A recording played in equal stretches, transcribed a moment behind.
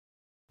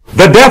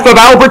The death of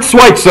Albert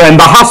Schweitzer and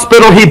the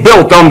hospital he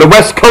built on the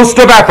west coast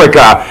of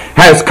Africa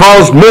has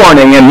caused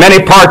mourning in many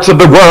parts of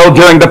the world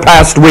during the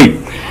past week.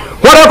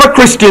 Whatever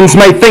Christians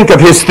may think of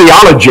his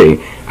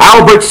theology,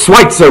 Albert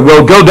Schweitzer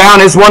will go down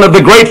as one of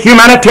the great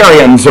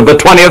humanitarians of the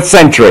 20th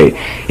century.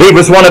 He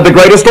was one of the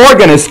greatest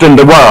organists in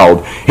the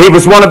world. He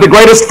was one of the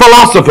greatest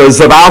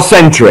philosophers of our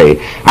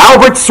century.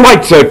 Albert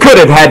Schweitzer could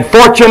have had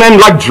fortune and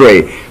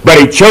luxury, but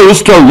he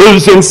chose to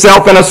lose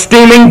himself in a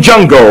steaming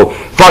jungle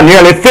for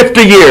nearly 50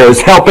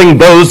 years helping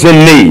those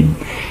in need.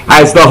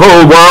 As the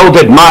whole world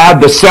admired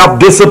the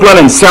self-discipline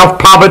and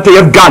self-poverty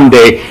of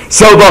Gandhi,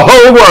 so the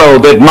whole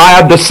world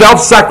admired the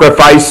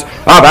self-sacrifice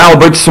of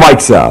Albert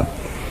Schweitzer.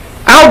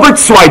 Albert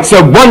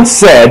Schweitzer once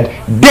said,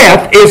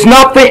 "Death is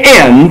not the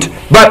end,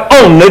 but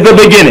only the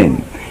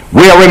beginning."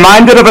 We are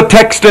reminded of a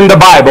text in the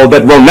Bible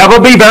that will never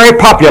be very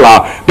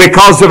popular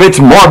because of its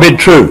morbid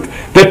truth.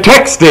 The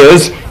text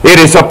is, "It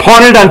is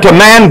appointed unto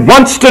man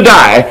once to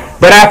die,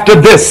 but after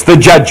this the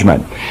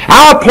judgment."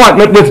 Our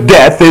appointment with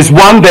death is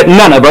one that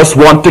none of us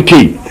want to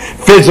keep.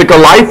 Physical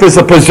life is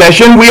a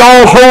possession we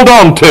all hold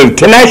on to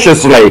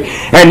tenaciously,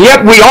 and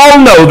yet we all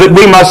know that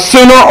we must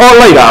sooner or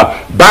later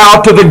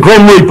bow to the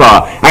grim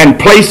reaper and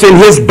place in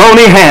his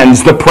bony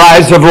hands the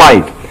prize of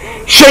life.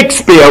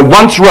 Shakespeare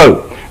once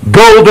wrote,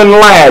 "Golden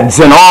lads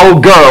and all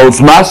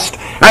girls must,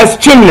 as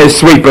chimney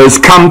sweepers,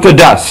 come to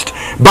dust.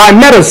 By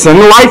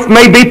medicine life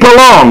may be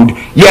prolonged,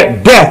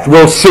 yet death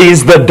will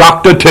seize the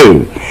doctor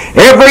too."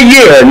 Every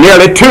year,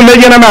 nearly 2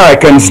 million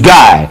Americans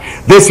die.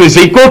 This is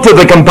equal to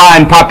the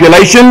combined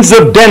populations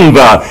of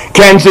Denver,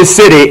 Kansas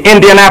City,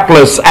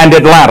 Indianapolis, and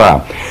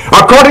Atlanta.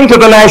 According to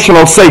the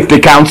National Safety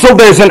Council,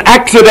 there's an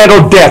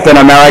accidental death in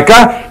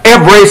America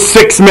every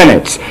 6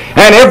 minutes.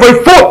 And every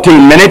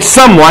 14 minutes,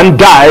 someone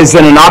dies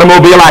in an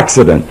automobile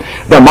accident.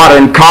 The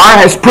modern car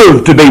has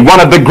proved to be one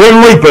of the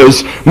Grim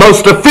Reaper's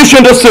most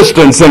efficient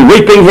assistants in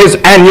reaping his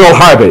annual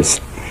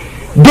harvest.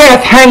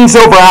 Death hangs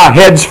over our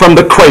heads from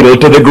the cradle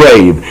to the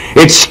grave.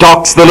 It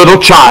stalks the little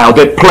child.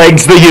 It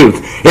plagues the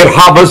youth. It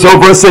hovers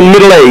over us in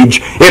middle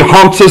age. It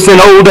haunts us in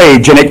old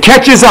age. And it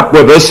catches up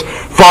with us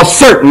for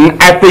certain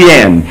at the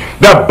end.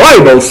 The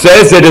Bible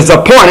says it is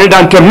appointed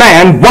unto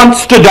man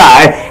once to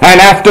die, and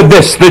after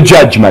this the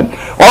judgment.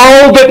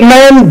 All that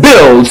man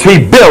builds, he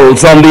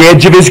builds on the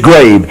edge of his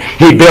grave.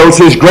 He builds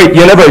his great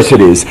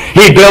universities.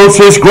 He builds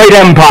his great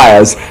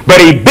empires.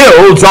 But he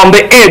builds on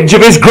the edge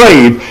of his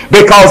grave,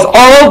 because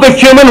all the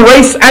human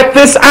race at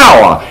this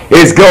hour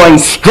is going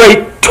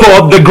straight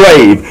toward the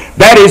grave.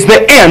 That is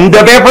the end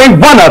of every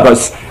one of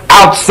us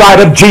outside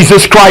of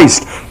Jesus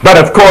Christ. But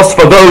of course,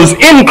 for those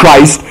in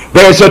Christ,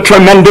 there's a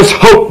tremendous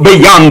hope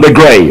beyond the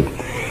grave.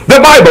 The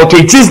Bible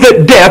teaches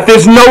that death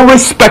is no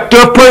respecter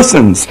of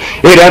persons.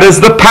 It enters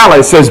the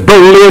palace as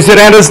boldly as it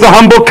enters the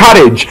humble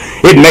cottage.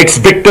 It makes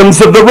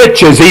victims of the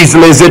rich as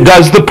easily as it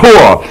does the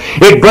poor.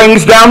 It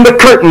brings down the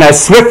curtain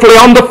as swiftly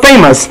on the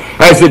famous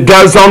as it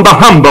does on the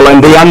humble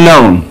and the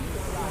unknown.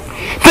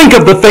 Think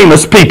of the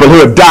famous people who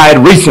have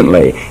died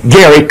recently.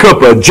 Gary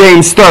Cooper,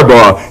 James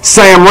Thurber,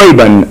 Sam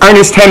Rayburn,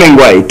 Ernest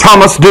Hemingway,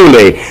 Thomas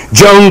Dooley,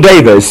 Joan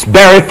Davis,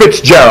 Barry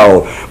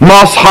Fitzgerald,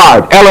 Moss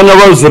Hart, Eleanor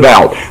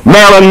Roosevelt,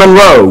 Marilyn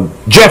Monroe,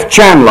 Jeff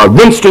Chandler,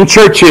 Winston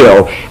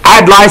Churchill,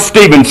 Adlai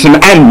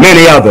Stevenson, and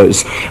many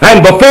others.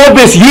 And before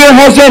this year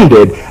has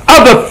ended,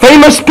 other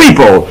famous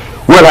people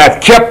will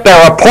have kept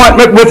their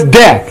appointment with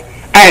death.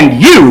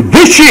 And you,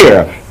 this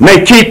year,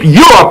 may keep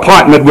your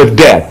appointment with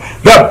death.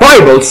 The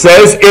Bible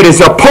says it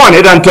is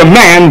appointed unto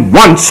man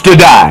once to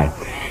die.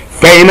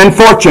 Fame and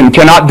fortune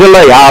cannot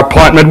delay our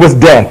appointment with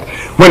death.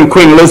 When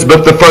Queen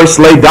Elizabeth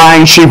I lay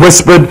dying, she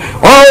whispered,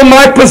 "All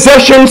my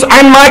possessions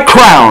and my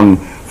crown,"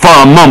 for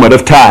a moment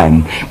of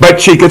time. But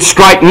she could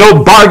strike no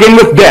bargain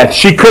with death.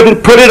 She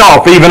couldn't put it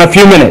off even a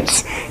few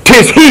minutes.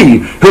 'Tis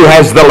he who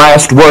has the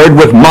last word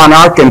with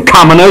monarch and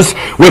commoners,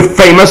 with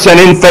famous and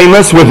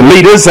infamous, with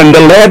leaders and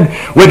the led,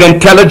 with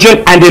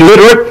intelligent and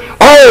illiterate.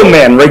 All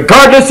men,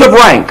 regardless of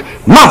rank,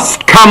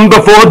 must come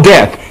before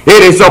death.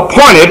 It is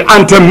appointed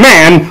unto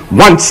man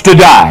once to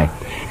die.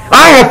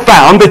 I have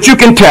found that you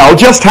can tell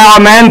just how a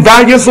man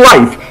values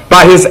life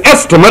by his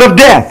estimate of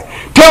death.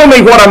 Tell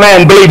me what a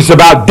man believes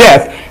about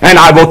death, and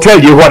I will tell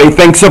you what he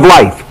thinks of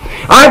life.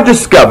 I've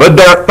discovered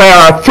there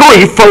are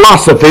 3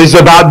 philosophies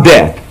about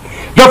death.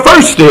 The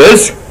first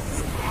is,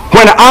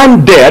 when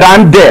I'm dead,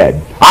 I'm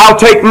dead. I'll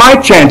take my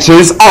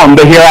chances on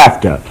the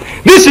hereafter.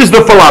 This is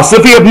the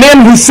philosophy of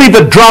men who see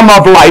the drama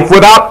of life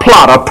without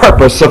plot or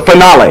purpose or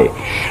finale.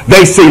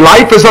 They see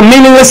life as a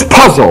meaningless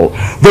puzzle,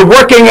 the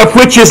working of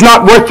which is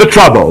not worth the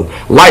trouble.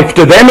 Life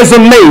to them is a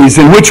maze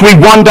in which we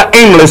wander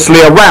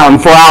aimlessly around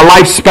for our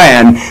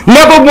lifespan,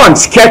 never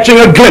once catching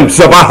a glimpse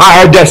of a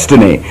higher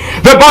destiny.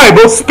 The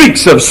Bible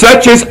speaks of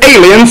such as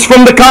aliens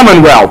from the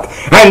Commonwealth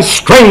and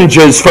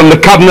strangers from the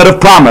covenant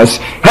of promise,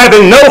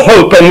 having no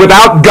hope and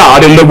without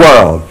God in the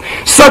world.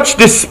 Such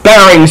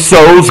despairing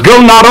souls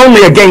go not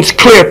only against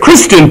clear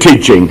Christian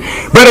teaching,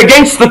 but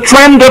against the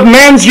trend of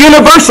man's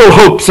universal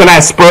hopes and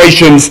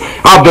aspirations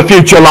of the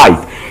future life.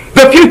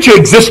 The future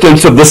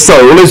existence of the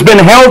soul has been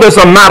held as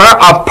a matter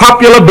of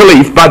popular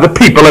belief by the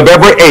people of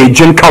every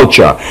age and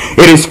culture.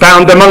 It is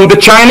found among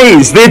the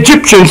Chinese, the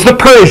Egyptians, the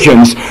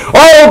Persians,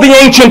 all the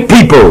ancient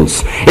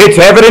peoples. Its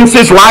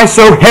evidences lie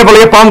so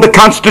heavily upon the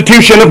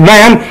constitution of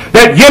man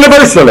that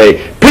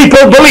universally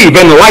people believe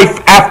in life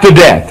after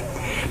death.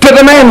 To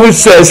the man who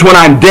says, when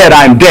I'm dead,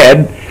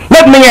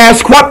 let me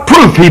ask what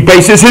proof he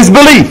bases his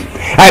belief.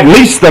 At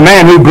least the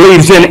man who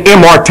believes in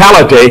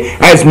immortality,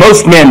 as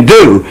most men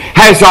do,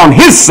 has on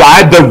his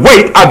side the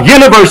weight of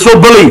universal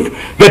belief,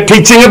 the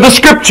teaching of the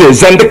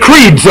scriptures and the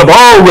creeds of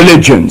all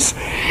religions.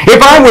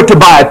 If I were to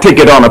buy a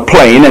ticket on a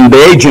plane and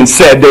the agent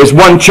said there's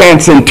 1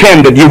 chance in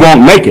 10 that you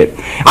won't make it,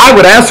 I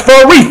would ask for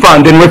a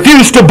refund and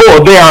refuse to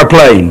board the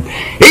airplane.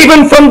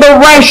 Even from the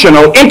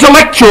rational,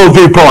 intellectual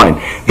viewpoint,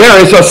 there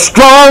is a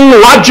strong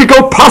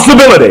logical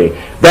possibility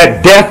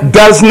that death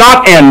does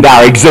not end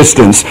our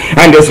existence.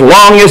 And as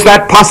long as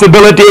that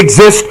possibility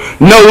exists,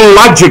 no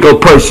logical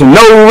person,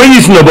 no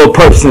reasonable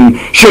person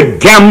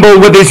should gamble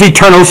with his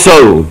eternal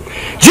soul.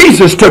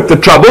 Jesus took the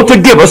trouble to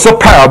give us a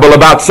parable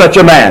about such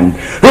a man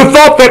who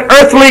thought that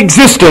earthly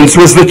existence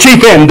was the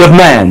chief end of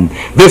man.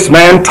 This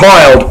man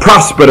toiled,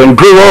 prospered, and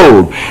grew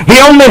old.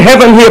 The only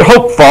heaven he had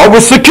hoped for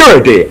was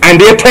security, and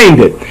he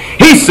attained it.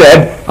 He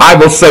said, I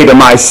will say to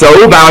my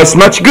soul, thou hast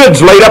much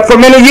goods laid up for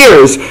many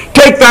years.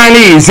 Take thine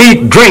ease,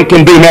 eat, drink,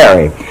 and be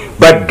merry.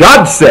 But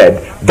God said,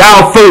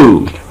 thou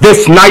fool,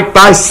 this night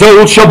thy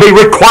soul shall be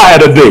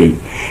required of thee.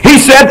 He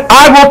said,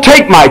 I will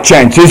take my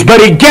chances,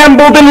 but he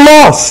gambled and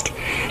lost.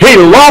 He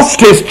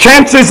lost his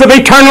chances of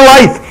eternal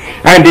life,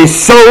 and his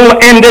soul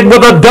ended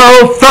with a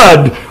dull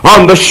thud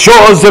on the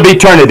shores of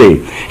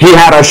eternity. He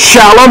had a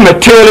shallow,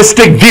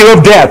 materialistic view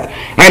of death,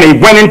 and he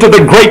went into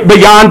the great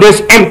beyond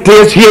as empty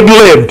as he had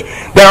lived.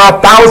 There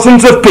are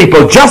thousands of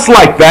people just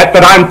like that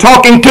I'm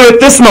talking to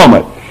at this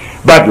moment.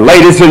 But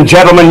ladies and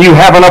gentlemen, you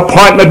have an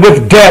appointment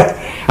with death,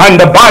 and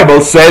the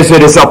Bible says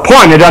it is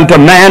appointed unto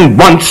man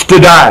once to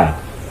die.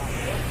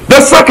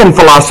 The second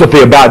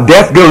philosophy about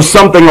death goes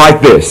something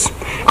like this.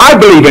 I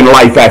believe in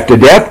life after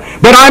death,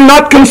 but I'm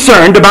not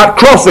concerned about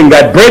crossing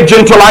that bridge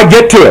until I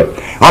get to it.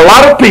 A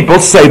lot of people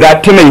say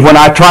that to me when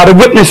I try to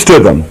witness to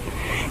them.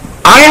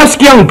 I ask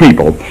young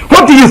people,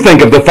 what do you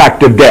think of the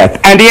fact of death?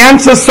 And he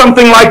answers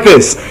something like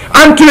this.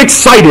 I'm too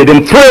excited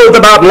and thrilled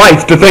about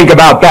life to think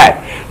about that.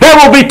 There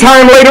will be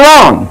time later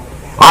on.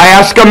 I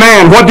ask a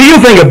man, what do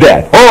you think of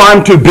death? Oh,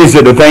 I'm too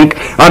busy to think.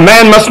 A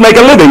man must make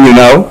a living, you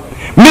know.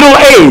 Middle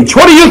age,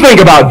 what do you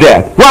think about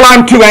death? Well,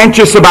 I'm too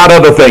anxious about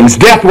other things.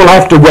 Death will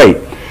have to wait.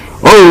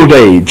 Old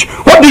age,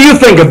 what do you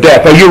think of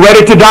death? Are you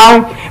ready to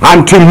die?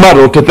 I'm too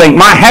muddled to think.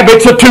 My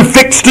habits are too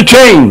fixed to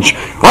change.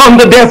 On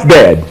the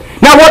deathbed.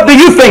 Now, what do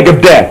you think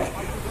of death?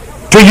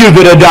 To you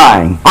that are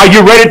dying, are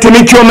you ready to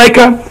meet your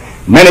Maker?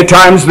 Many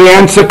times the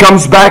answer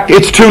comes back,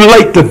 it's too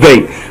late to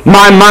think.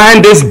 My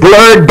mind is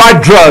blurred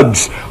by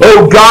drugs.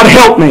 Oh, God,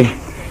 help me.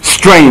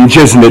 Strange,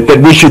 isn't it,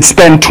 that we should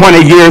spend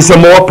 20 years or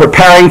more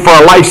preparing for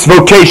a life's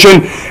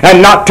vocation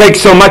and not take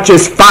so much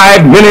as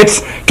 5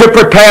 minutes to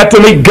prepare to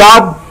meet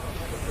God?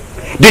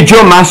 Did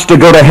your master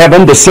go to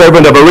heaven? The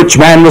servant of a rich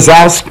man was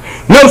asked.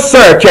 No,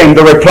 sir, came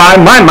the reply.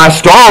 My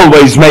master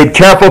always made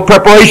careful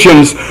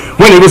preparations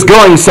when he was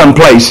going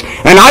someplace,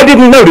 and I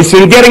didn't notice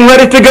him getting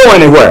ready to go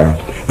anywhere.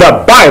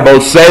 The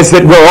Bible says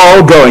that we're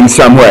all going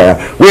somewhere.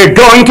 We're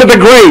going to the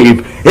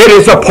grave. It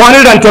is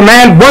appointed unto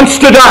man once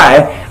to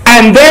die,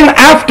 and then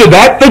after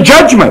that, the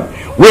judgment.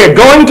 We're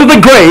going to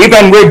the grave,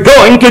 and we're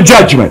going to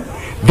judgment.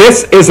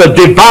 This is a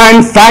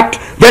divine fact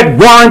that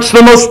warrants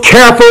the most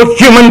careful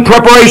human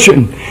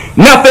preparation.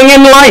 Nothing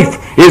in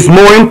life is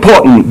more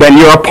important than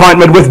your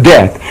appointment with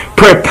death.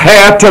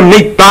 Prepare to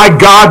meet thy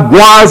God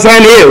was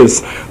and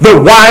is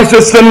the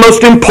wisest and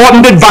most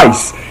important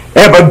advice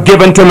ever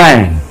given to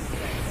man.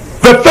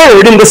 The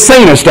third and the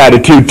sanest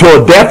attitude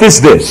toward death is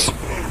this.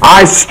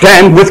 I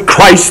stand with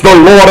Christ the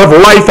Lord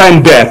of life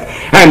and death,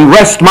 and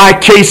rest my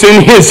case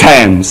in his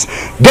hands.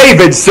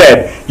 David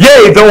said,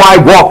 Yea, though I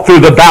walk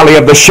through the valley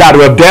of the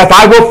shadow of death,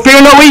 I will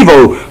fear no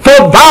evil,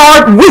 for thou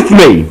art with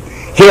me.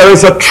 Here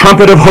is a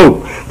trumpet of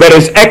hope that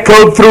has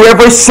echoed through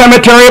every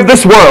cemetery of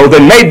this world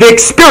and made the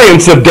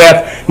experience of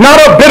death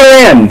not a bitter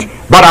end,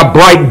 but a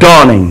bright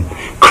dawning.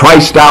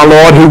 Christ our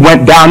Lord, who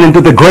went down into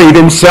the grave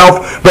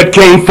himself, but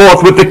came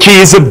forth with the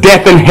keys of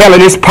death and hell in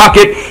his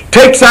pocket,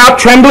 takes our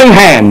trembling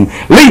hand,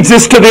 leads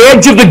us to the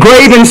edge of the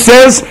grave and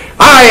says,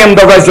 I am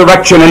the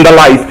resurrection and the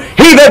life.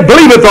 He that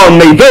believeth on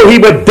me, though he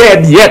were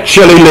dead, yet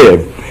shall he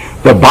live.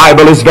 The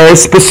Bible is very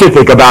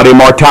specific about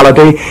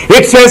immortality.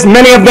 It says,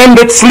 many of them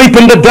that sleep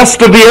in the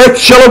dust of the earth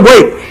shall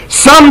awake,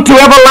 some to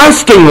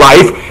everlasting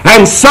life,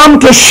 and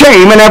some to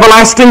shame and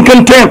everlasting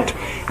contempt.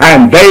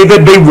 And they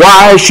that be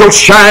wise shall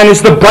shine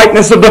as the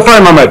brightness of the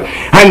firmament,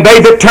 and they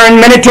that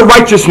turn many to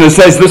righteousness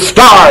as the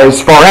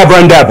stars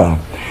forever and ever.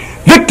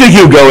 Victor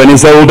Hugo in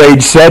his old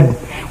age said,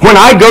 when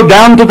I go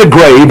down to the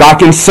grave, I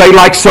can say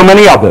like so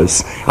many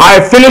others, I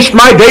have finished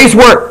my day's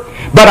work,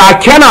 but I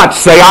cannot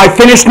say I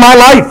finished my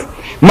life.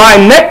 My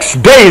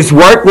next day's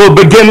work will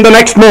begin the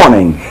next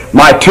morning.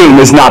 My tomb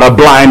is not a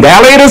blind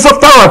alley, it is a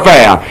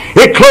thoroughfare.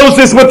 It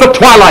closes with the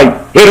twilight,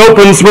 it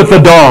opens with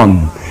the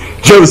dawn.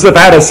 Joseph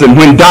Addison,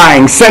 when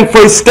dying, sent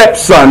for his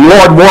stepson,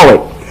 Lord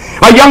Warwick,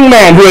 a young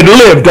man who had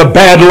lived a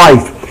bad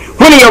life.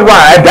 When he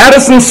arrived,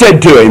 Addison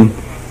said to him,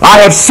 I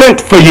have sent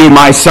for you,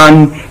 my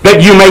son,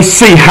 that you may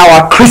see how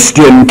a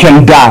Christian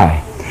can die.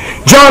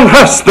 John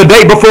Huss, the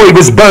day before he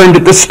was burned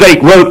at the stake,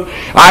 wrote,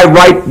 I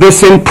write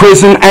this in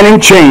prison and in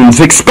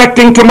chains,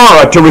 expecting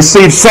tomorrow to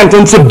receive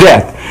sentence of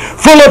death,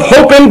 full of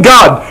hope in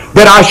God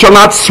that I shall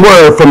not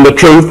swerve from the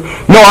truth,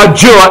 nor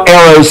adjure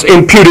errors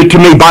imputed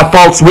to me by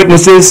false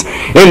witnesses.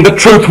 In the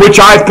truth which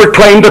I have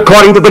proclaimed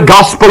according to the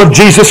gospel of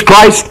Jesus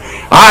Christ,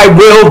 I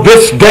will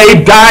this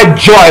day die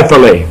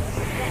joyfully.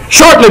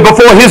 Shortly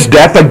before his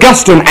death,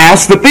 Augustine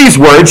asked that these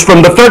words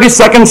from the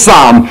 32nd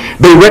Psalm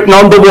be written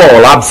on the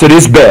wall opposite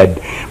his bed.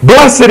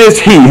 Blessed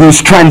is he whose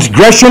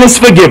transgression is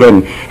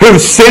forgiven,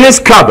 whose sin is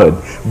covered.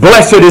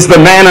 Blessed is the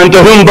man unto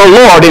whom the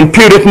Lord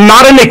imputeth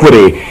not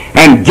iniquity.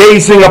 And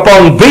gazing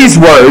upon these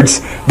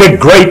words, the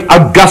great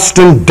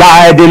Augustine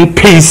died in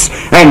peace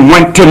and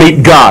went to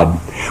meet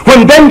God.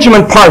 When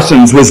Benjamin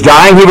Parsons was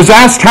dying, he was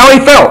asked how he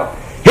felt.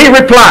 He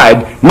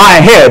replied, my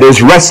head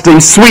is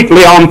resting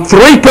sweetly on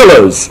three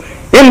pillars: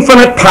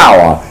 infinite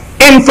power,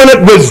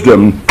 infinite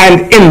wisdom,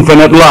 and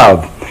infinite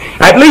love.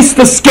 At least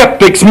the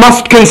skeptics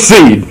must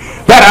concede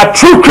that a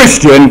true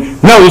Christian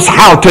knows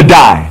how to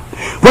die.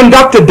 When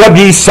Dr.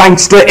 W.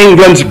 Sangster,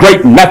 England's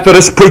great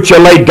Methodist preacher,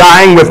 lay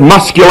dying with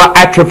muscular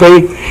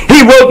atrophy,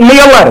 he wrote me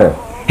a letter.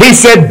 He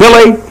said,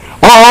 Billy,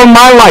 all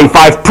my life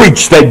I've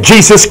preached that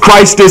Jesus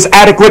Christ is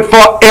adequate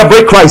for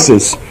every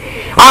crisis.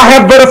 I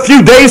have but a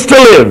few days to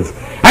live,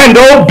 and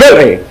oh,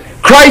 Billy,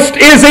 Christ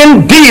is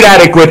indeed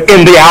adequate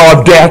in the hour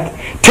of death.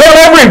 Tell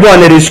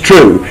everyone it is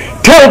true.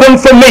 Tell them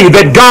for me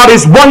that God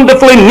is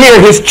wonderfully near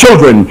his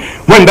children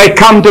when they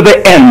come to the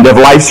end of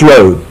life's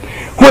road.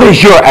 What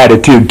is your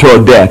attitude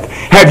toward death?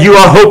 Have you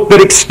a hope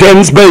that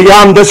extends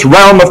beyond this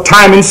realm of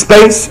time and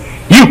space?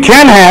 You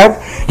can have.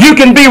 You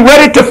can be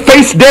ready to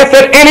face death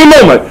at any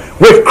moment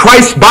with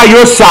Christ by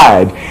your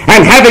side.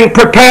 And having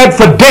prepared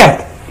for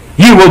death,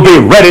 you will be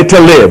ready to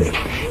live.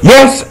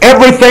 Yes,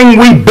 everything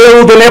we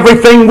build and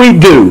everything we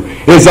do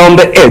is on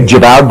the edge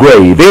of our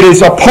grave. It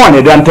is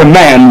appointed unto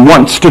man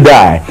once to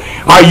die.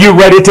 Are you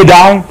ready to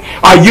die?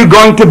 Are you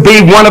going to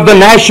be one of the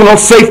National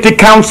Safety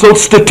Council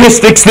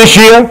statistics this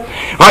year?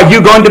 Are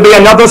you going to be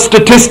another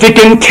statistic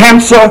in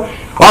cancer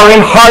or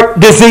in heart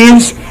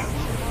disease?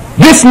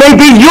 This may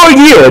be your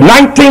year,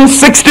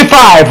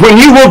 1965, when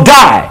you will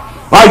die.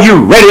 Are you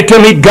ready to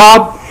meet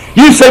God?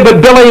 You say,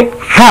 but Billy,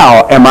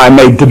 how am I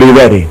made to be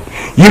ready?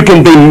 You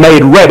can be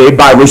made ready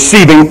by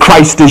receiving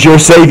Christ as your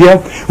Savior,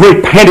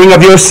 repenting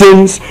of your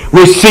sins,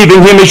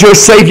 receiving him as your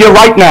Savior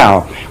right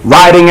now,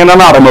 riding in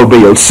an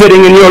automobile,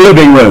 sitting in your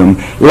living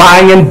room,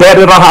 lying in bed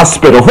at a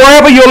hospital.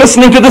 Wherever you're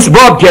listening to this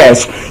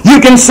broadcast,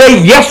 you can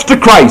say yes to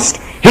Christ.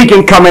 He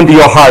can come into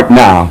your heart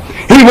now.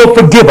 He will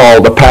forgive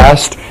all the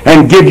past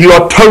and give you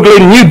a totally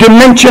new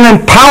dimension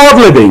and power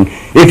of living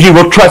if you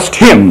will trust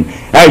him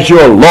as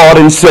your Lord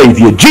and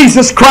Savior.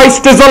 Jesus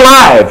Christ is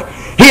alive.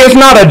 He is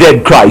not a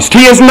dead Christ.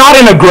 He is not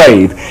in a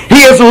grave.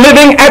 He is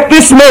living at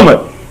this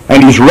moment,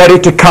 and he's ready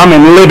to come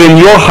and live in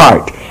your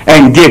heart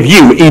and give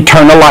you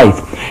eternal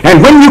life. And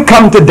when you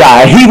come to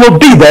die, he will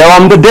be there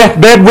on the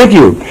deathbed with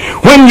you.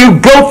 When you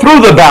go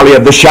through the valley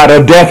of the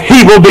shadow of death,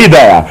 he will be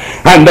there.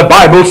 And the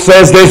Bible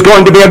says there's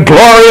going to be a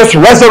glorious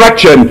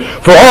resurrection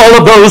for all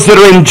of those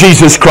that are in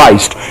Jesus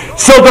Christ.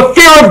 So the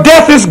fear of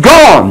death is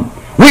gone.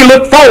 We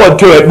look forward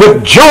to it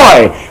with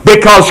joy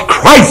because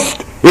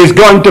Christ is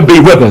going to be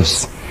with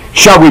us.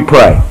 Shall we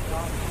pray?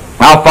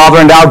 Our Father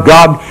and our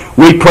God,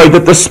 we pray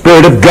that the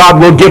Spirit of God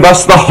will give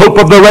us the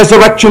hope of the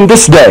resurrection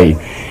this day.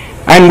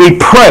 And we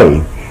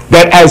pray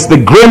that as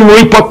the grim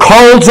reaper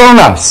calls on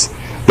us,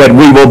 that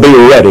we will be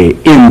ready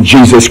in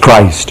Jesus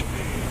Christ.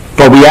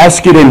 For we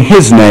ask it in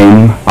his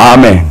name.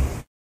 Amen.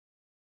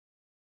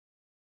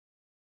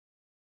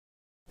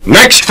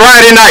 Next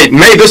Friday night,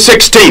 May the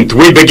 16th,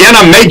 we begin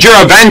a major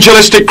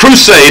evangelistic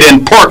crusade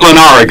in Portland,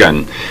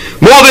 Oregon.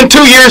 More than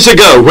 2 years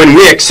ago, when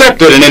we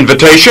accepted an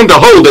invitation to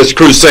hold this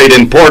crusade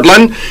in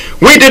Portland,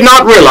 we did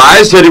not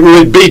realize that it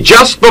would be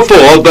just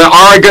before the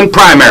Oregon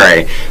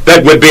primary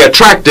that would be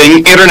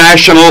attracting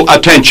international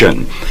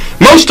attention.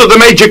 Most of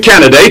the major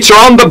candidates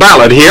are on the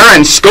ballot here,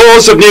 and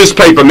scores of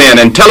newspapermen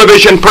and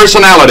television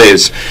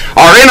personalities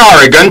are in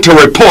Oregon to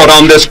report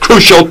on this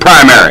crucial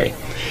primary.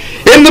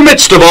 In the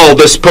midst of all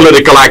this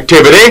political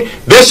activity,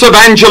 this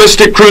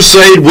evangelistic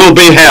crusade will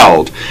be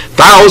held.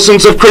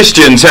 Thousands of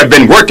Christians have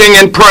been working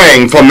and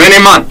praying for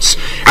many months,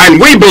 and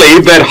we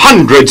believe that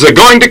hundreds are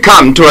going to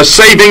come to a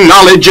saving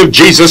knowledge of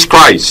Jesus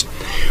Christ.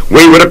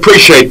 We would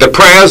appreciate the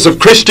prayers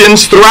of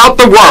Christians throughout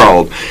the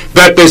world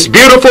that this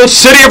beautiful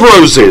city of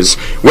roses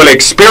will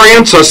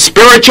experience a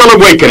spiritual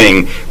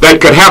awakening that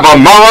could have a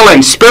moral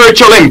and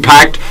spiritual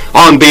impact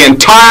on the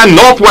entire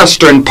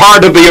northwestern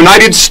part of the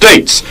United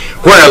States,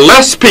 where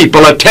less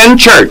people attend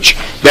church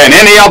than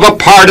any other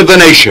part of the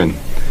nation.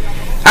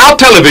 Our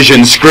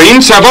television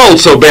screens have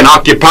also been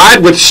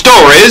occupied with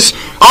stories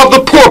of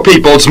the Poor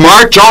People's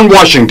March on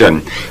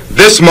Washington.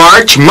 This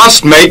march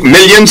must make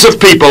millions of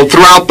people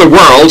throughout the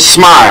world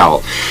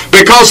smile,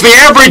 because the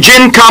average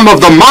income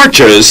of the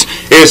marchers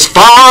is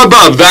far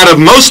above that of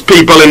most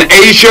people in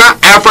Asia,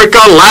 Africa,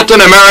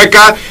 Latin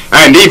America,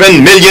 and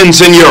even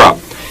millions in Europe.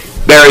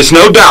 There is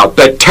no doubt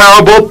that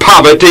terrible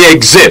poverty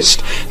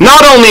exists,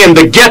 not only in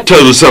the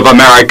ghettos of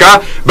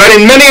America, but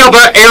in many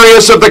other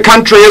areas of the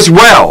country as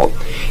well.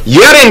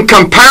 Yet in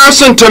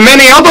comparison to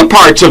many other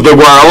parts of the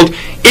world,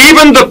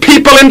 even the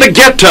people in the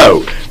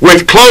ghetto,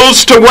 with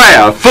clothes to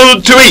wear,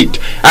 food to eat,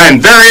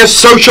 and various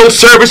social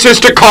services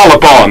to call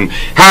upon,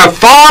 have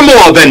far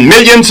more than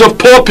millions of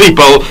poor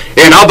people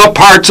in other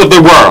parts of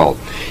the world.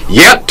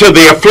 Yet to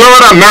the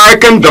affluent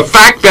American, the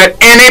fact that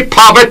any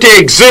poverty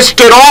exists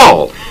at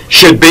all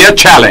should be a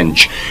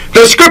challenge.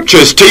 The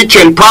scriptures teach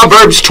in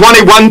Proverbs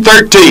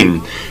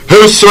 21:13,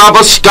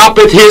 "Whosoever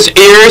stoppeth his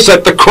ears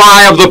at the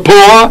cry of the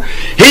poor,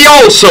 he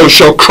also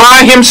shall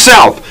cry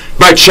himself,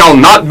 but shall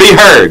not be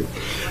heard."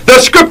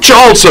 The scripture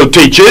also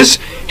teaches,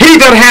 "He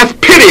that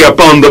hath pity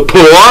upon the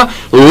poor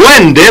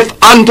lendeth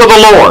unto the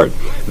Lord."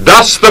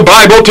 Thus the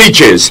Bible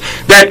teaches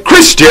that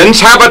Christians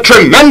have a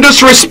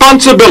tremendous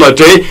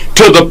responsibility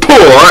to the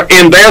poor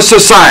in their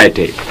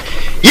society.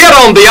 Yet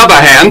on the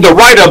other hand, the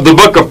writer of the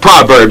book of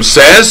Proverbs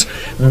says,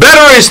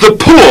 "Better is the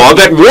poor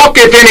that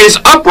walketh in his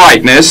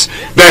uprightness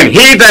than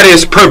he that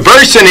is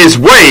perverse in his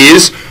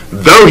ways,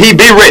 though he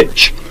be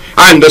rich."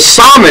 And the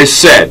psalmist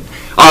said,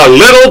 "A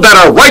little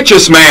that a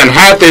righteous man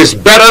hath is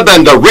better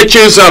than the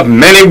riches of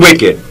many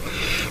wicked."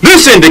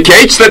 This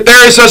indicates that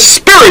there is a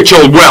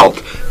spiritual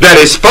wealth that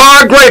is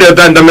far greater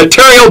than the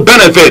material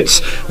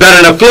benefits that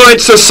an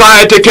affluent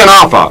society can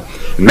offer.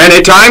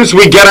 Many times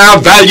we get our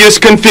values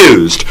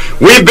confused.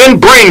 We've been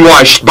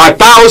brainwashed by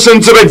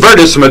thousands of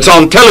advertisements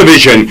on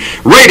television,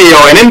 radio,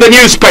 and in the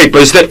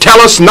newspapers that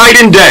tell us night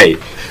and day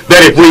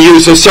that if we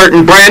use a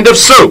certain brand of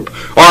soap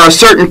or a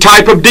certain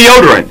type of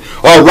deodorant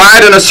or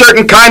ride in a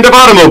certain kind of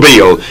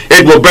automobile,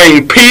 it will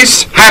bring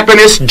peace,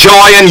 happiness,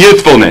 joy, and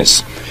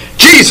youthfulness.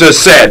 Jesus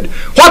said,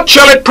 "What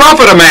shall it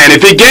profit a man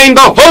if he gain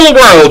the whole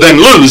world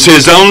and lose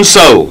his own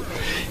soul?"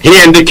 He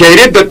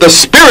indicated that the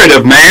spirit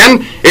of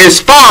man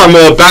is far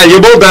more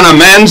valuable than a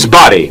man's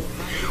body.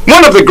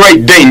 One of the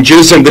great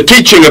dangers in the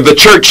teaching of the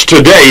church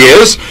today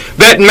is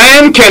that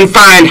man can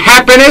find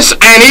happiness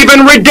and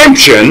even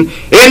redemption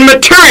in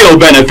material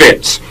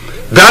benefits.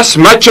 Thus,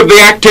 much of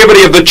the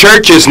activity of the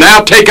church is now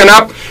taken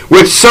up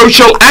with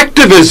social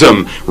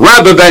activism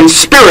rather than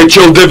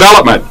spiritual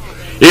development.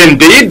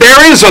 Indeed,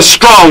 there is a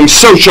strong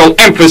social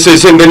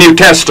emphasis in the New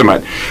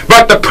Testament,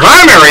 but the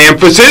primary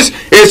emphasis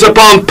is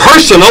upon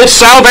personal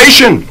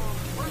salvation.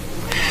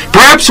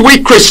 Perhaps we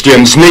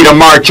Christians need a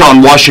march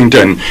on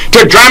Washington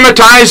to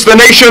dramatize the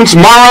nation's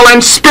moral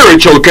and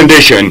spiritual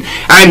condition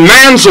and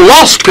man's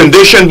lost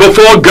condition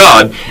before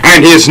God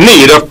and his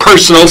need of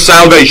personal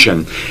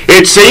salvation.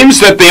 It seems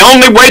that the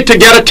only way to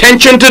get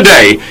attention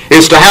today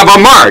is to have a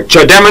march,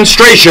 a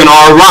demonstration,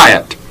 or a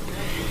riot.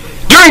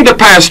 During the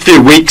past few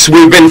weeks,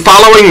 we've been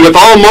following with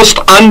almost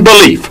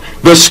unbelief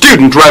the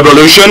student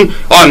revolution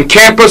on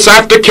campus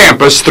after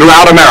campus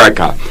throughout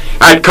America.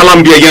 At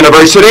Columbia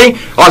University,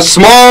 a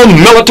small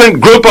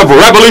militant group of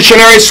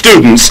revolutionary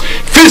students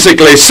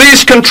physically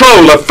seized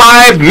control of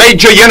 5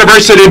 major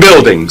university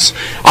buildings,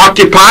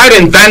 occupied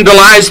and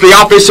vandalized the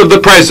office of the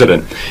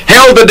president,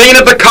 held the dean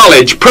of the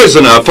college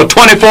prisoner for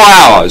 24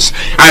 hours,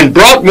 and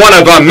brought one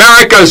of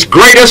America's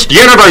greatest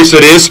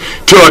universities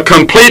to a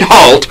complete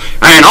halt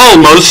and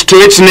almost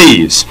to its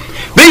knees.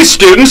 These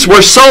students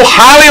were so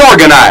highly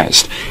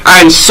organized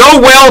and so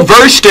well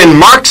versed in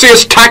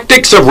Marxist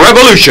tactics of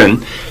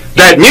revolution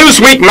that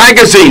Newsweek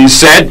magazine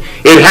said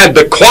it had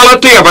the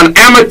quality of an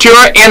amateur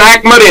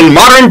enactment in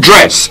modern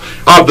dress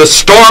of the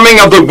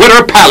storming of the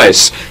Winter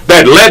Palace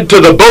that led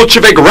to the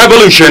Bolshevik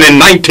Revolution in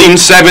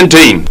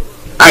 1917.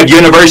 At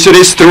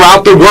universities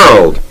throughout the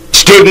world,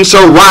 students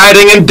are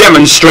rioting and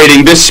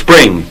demonstrating this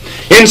spring.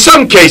 In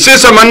some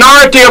cases, a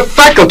minority of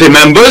faculty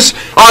members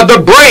are the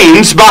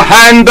brains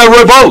behind the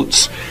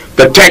revolts.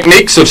 The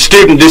techniques of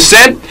student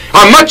dissent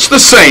are much the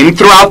same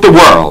throughout the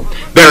world.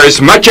 There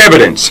is much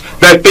evidence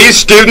that these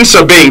students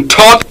are being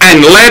taught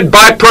and led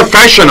by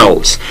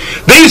professionals.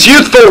 These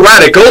youthful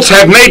radicals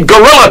have made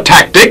guerrilla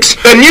tactics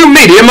the new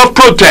medium of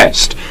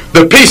protest.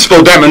 The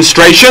peaceful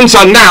demonstrations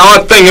are now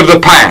a thing of the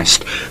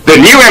past. The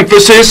new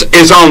emphasis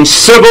is on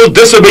civil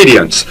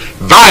disobedience,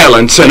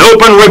 violence, and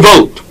open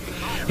revolt.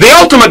 The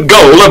ultimate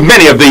goal of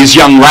many of these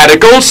young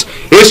radicals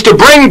is to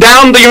bring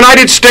down the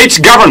United States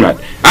government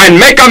and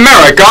make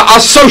America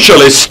a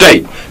socialist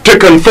state, to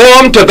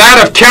conform to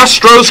that of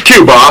Castro's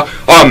Cuba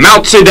or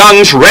Mao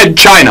Zedong's Red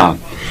China.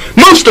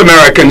 Most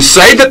Americans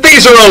say that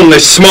these are only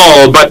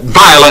small but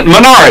violent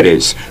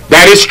minorities.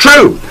 That is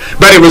true,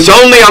 but it was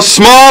only a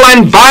small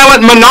and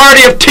violent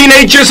minority of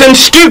teenagers and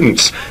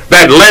students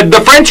that led the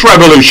French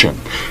Revolution.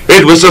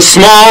 It was a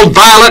small,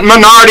 violent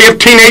minority of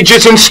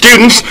teenagers and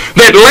students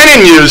that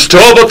Lenin used to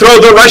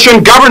overthrow the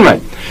Russian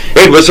government.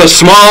 It was a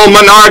small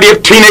minority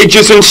of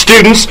teenagers and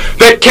students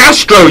that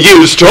Castro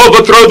used to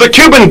overthrow the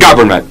Cuban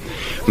government.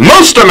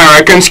 Most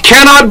Americans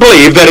cannot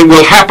believe that it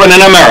will happen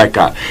in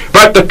America.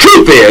 But the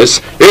truth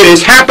is, it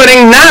is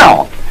happening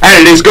now.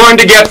 And it is going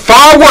to get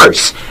far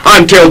worse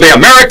until the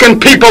American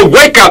people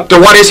wake up to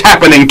what is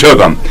happening to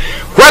them.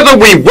 Whether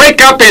we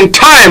wake up in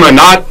time or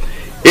not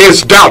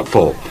is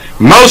doubtful.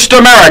 Most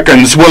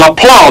Americans will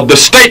applaud the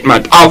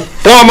statement of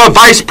former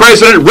Vice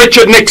President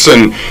Richard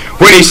Nixon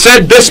when he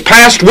said this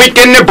past week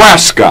in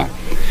Nebraska,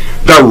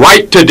 "The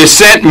right to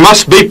dissent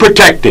must be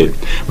protected,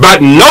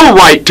 but no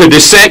right to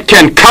dissent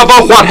can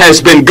cover what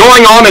has been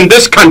going on in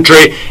this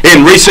country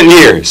in recent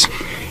years."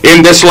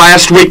 In this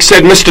last week,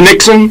 said Mr.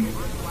 Nixon,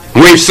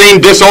 we've seen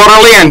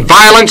disorderly and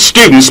violent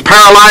students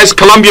paralyze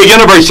Columbia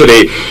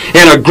University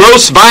in a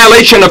gross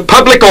violation of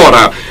public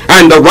order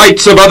and the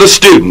rights of other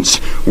students.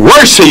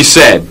 Worse, he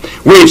said,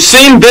 we've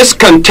seen this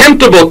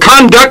contemptible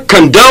conduct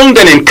condoned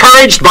and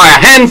encouraged by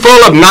a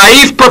handful of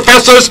naive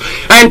professors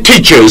and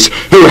teachers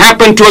who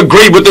happen to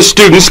agree with the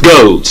students'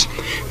 goals.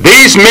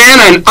 These men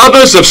and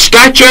others of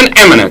stature and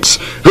eminence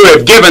who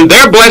have given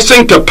their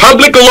blessing to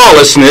public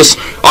lawlessness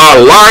are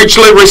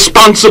largely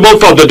responsible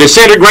for the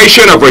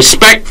disintegration of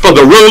respect for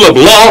the rule of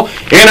law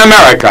in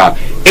America.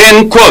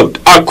 End quote.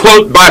 A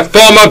quote by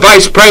former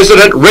Vice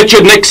President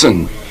Richard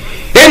Nixon.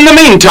 In the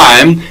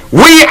meantime,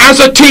 we as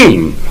a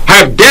team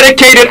have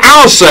dedicated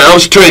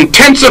ourselves to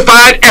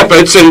intensified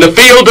efforts in the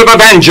field of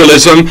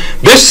evangelism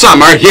this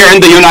summer here in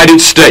the United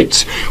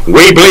States.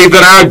 We believe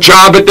that our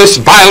job at this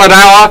violent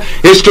hour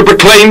is to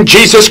proclaim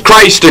Jesus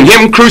Christ and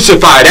Him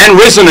crucified and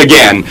risen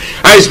again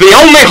as the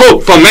only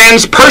hope for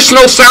man's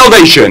personal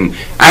salvation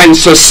and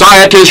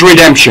society's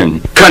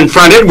redemption.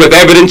 Confronted with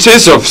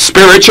evidences of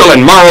spiritual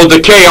and moral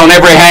decay on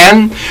every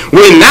hand,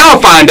 we now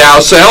find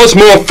ourselves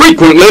more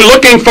frequently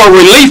looking for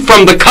relief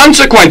from the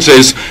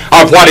consequences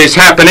of what is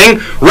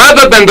happening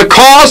rather than the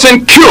cause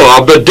and cure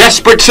of the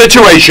desperate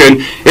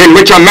situation in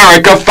which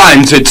America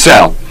finds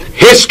itself.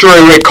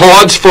 History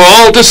records for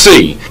all to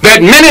see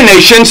that many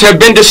nations have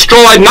been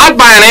destroyed not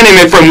by an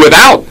enemy from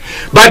without,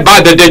 but by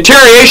the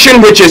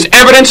deterioration which is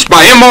evidenced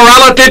by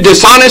immorality,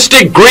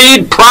 dishonesty,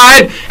 greed,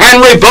 pride,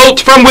 and revolt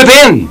from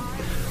within.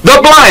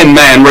 The blind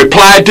man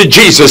replied to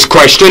Jesus'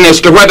 question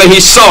as to whether he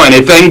saw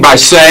anything by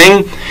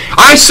saying,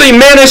 "I see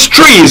men as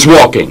trees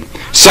walking."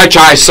 Such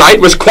eyesight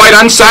was quite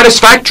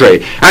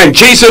unsatisfactory, and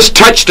Jesus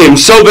touched him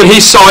so that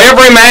he saw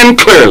every man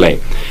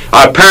clearly.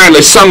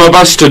 Apparently some of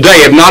us today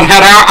have not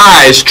had our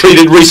eyes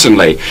treated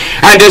recently,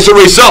 and as a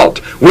result,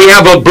 we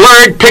have a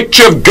blurred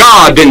picture of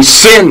God and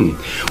sin.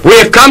 We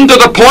have come to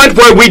the point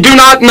where we do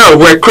not know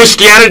where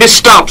Christianity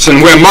stops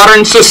and where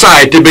modern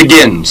society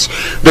begins.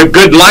 The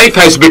good life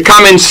has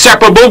become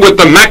inseparable with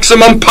the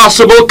maximum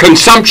possible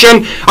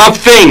consumption of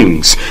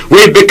things.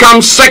 We've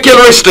become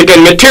secularistic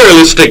and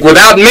materialistic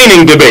without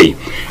meaning to be.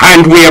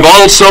 And we have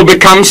also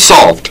become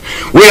soft.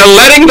 We are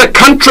letting the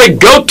country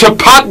go to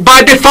pot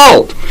by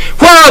default.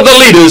 Where are the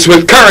leaders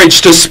with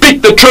courage to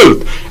speak the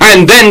truth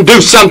and then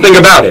do something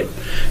about it?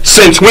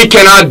 Since we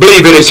cannot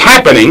believe it is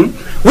happening,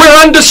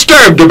 we're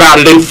undisturbed about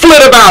it and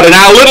flit about in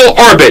our little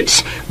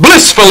orbits,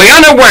 blissfully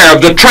unaware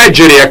of the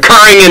tragedy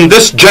occurring in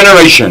this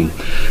generation.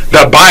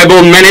 The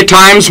Bible many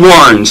times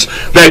warns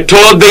that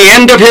toward the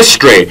end of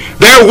history,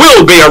 there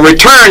will be a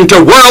return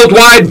to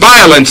worldwide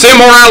violence,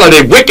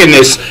 immorality,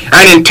 wickedness,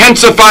 and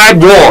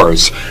intensified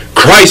wars.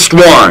 Christ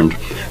warned,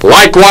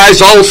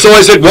 "Likewise also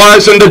as it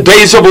was in the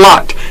days of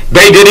Lot,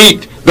 they did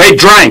eat, they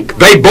drank,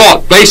 they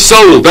bought, they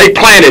sold, they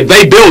planted,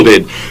 they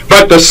builded.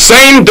 But the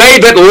same day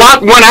that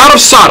Lot went out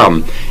of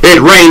Sodom,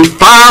 it rained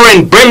fire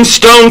and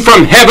brimstone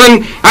from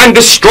heaven and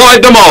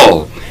destroyed them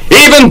all.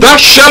 Even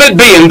thus shall it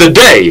be in the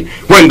day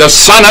when the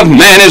Son of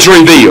Man is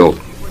revealed."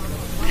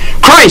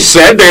 Christ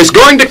said there's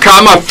going to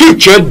come a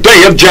future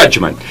day of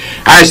judgment.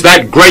 As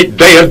that great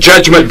day of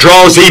judgment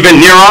draws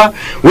even nearer,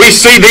 we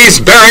see these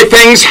very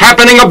things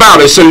happening about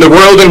us in the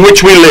world in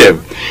which we live.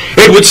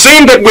 It would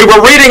seem that we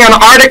were reading an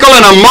article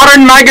in a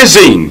modern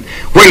magazine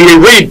when we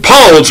read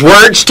Paul's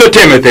words to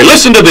Timothy.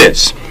 Listen to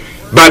this.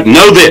 "But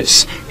know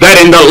this, that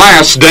in the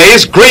last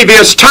days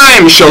grievous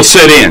times shall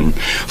set in.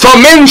 For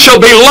men shall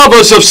be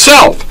lovers of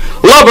self,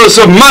 lovers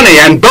of money,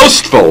 and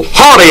boastful,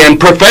 haughty, and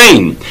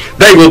profane.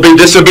 They will be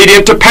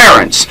disobedient to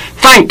parents,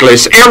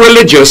 thankless,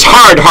 irreligious,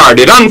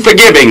 hard-hearted,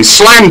 unforgiving,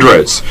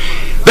 slanderers.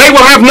 They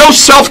will have no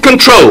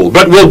self-control,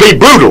 but will be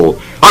brutal,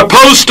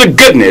 opposed to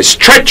goodness,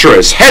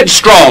 treacherous,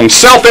 headstrong,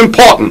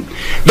 self-important.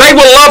 They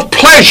will love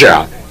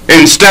pleasure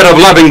instead of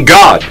loving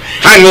God,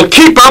 and will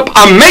keep up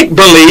a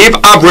make-believe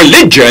of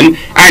religion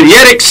and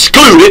yet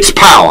exclude its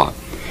power."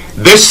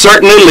 This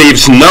certainly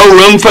leaves no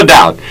room for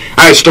doubt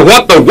as to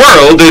what the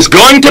world is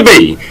going to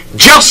be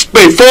just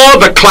before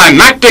the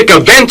climactic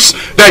events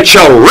that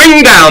shall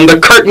ring down the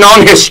curtain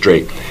on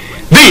history.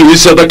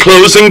 These are the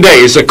closing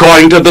days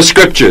according to the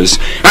Scriptures,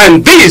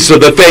 and these are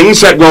the things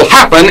that will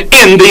happen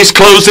in these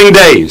closing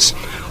days.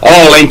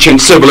 All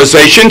ancient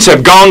civilizations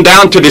have gone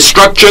down to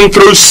destruction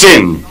through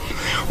sin.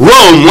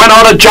 Rome went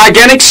on a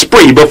gigantic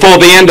spree before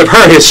the end of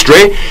her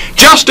history,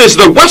 just as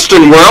the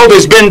Western world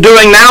has been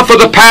doing now for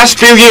the past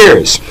few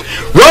years.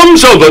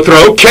 Rome's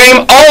overthrow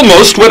came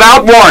almost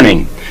without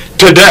warning.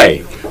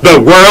 Today, the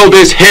world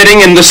is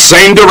heading in the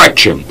same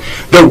direction.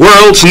 The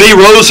world's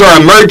Neros are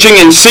emerging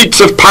in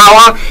seats of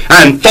power,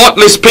 and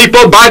thoughtless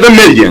people by the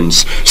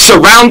millions,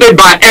 surrounded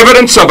by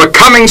evidence of a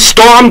coming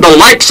storm the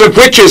likes of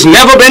which has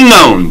never been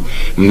known,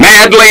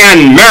 madly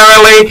and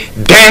merrily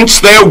dance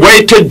their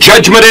way to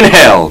judgment in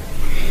hell.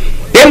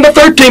 In the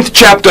 13th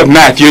chapter of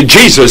Matthew,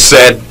 Jesus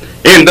said,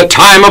 "In the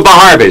time of the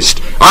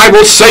harvest, I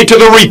will say to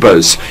the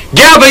reapers,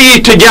 gather ye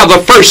together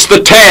first the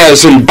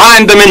tares, and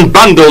bind them in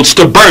bundles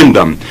to burn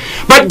them.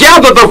 But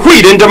gather the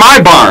wheat into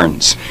my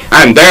barns.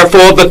 And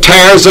therefore the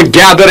tares are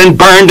gathered and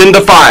burned in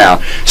the fire.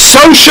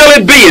 So shall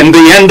it be in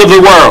the end of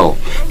the world.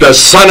 The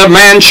Son of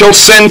Man shall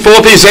send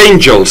forth his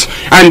angels,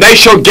 and they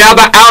shall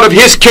gather out of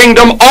his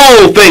kingdom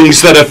all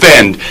things that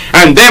offend,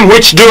 and them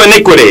which do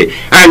iniquity,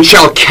 and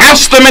shall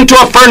cast them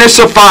into a furnace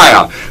of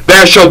fire.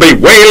 There shall be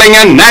wailing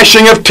and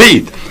gnashing of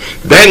teeth.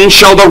 Then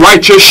shall the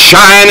righteous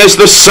shine as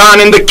the sun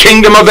in the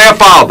kingdom of their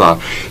Father.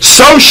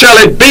 So shall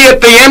it be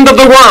at the end of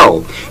the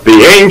world.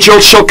 The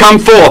angels shall come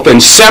forth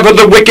and sever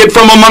the wicked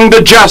from among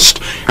the just,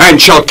 and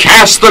shall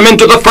cast them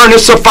into the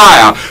furnace of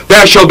fire.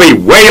 There shall be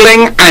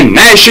wailing and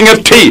gnashing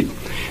of teeth."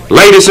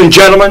 Ladies and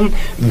gentlemen,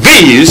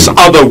 these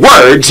are the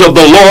words of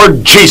the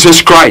Lord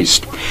Jesus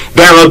Christ.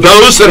 There are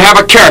those that have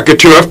a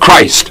caricature of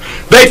Christ.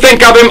 They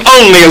think of him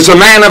only as a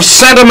man of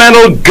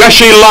sentimental,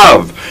 gushy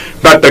love.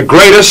 But the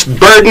greatest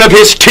burden of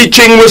his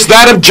teaching was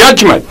that of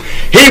judgment.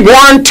 He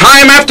warned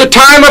time after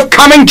time of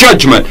coming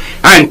judgment,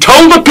 and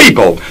told the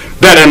people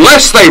that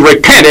unless they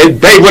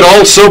repented, they would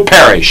also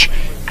perish.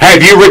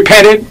 Have you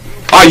repented?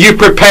 Are you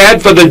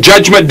prepared for the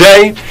judgment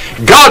day?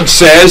 God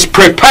says,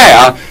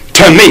 prepare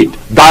to meet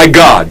thy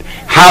God.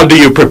 How do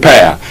you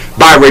prepare?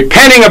 By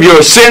repenting of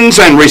your sins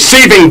and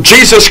receiving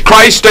Jesus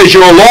Christ as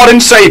your Lord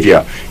and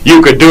Savior.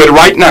 You could do it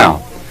right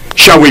now.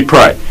 Shall we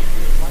pray?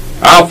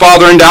 Our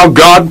Father and our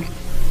God,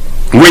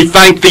 we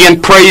thank thee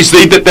and praise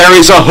thee that there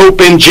is a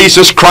hope in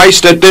Jesus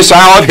Christ at this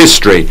hour of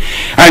history.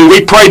 And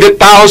we pray that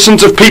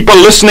thousands of people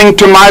listening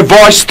to my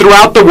voice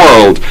throughout the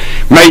world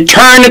may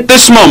turn at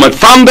this moment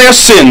from their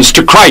sins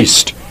to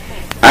Christ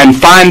and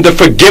find the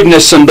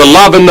forgiveness and the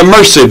love and the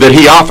mercy that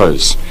he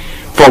offers.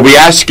 For we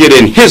ask it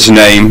in his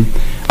name.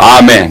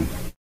 Amen.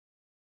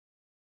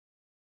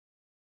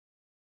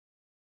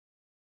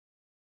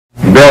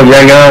 Bill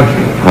Yeager,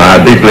 I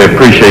deeply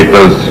appreciate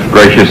those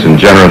gracious and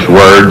generous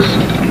words.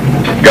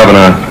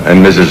 Governor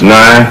and Mrs.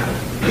 Nye,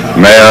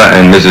 Mayor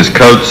and Mrs.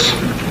 Coates,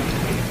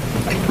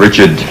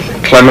 Richard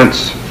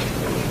Clements,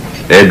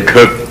 Ed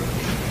Cook,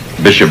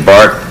 Bishop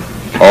Bart,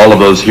 all of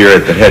those here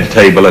at the head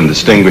table and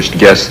distinguished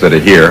guests that are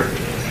here.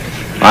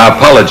 I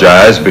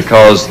apologize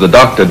because the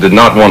doctor did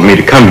not want me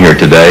to come here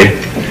today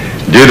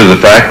due to the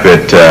fact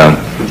that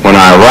when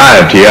I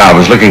arrived here I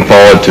was looking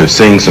forward to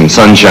seeing some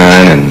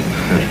sunshine and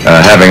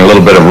having a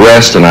little bit of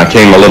rest, and I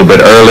came a little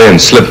bit early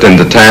and slipped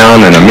into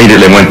town and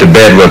immediately went to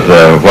bed with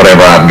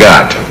whatever I've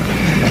got.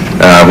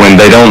 When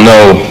they don't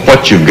know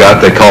what you've got,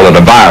 they call it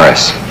a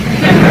virus.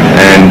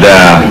 And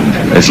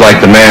it's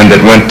like the man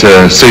that went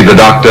to see the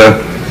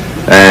doctor,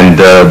 and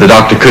the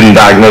doctor couldn't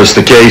diagnose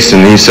the case,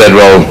 and he said,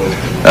 "Well,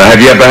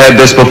 have you ever had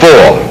this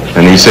before?"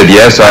 And he said,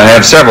 "Yes, I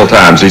have several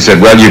times." He said,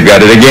 "Well, you've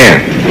got it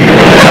again."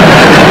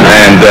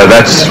 And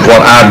that's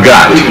what I've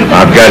got.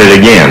 I've got it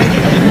again.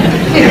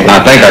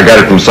 I think I got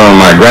it from some of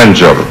my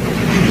grandchildren,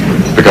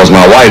 because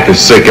my wife is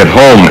sick at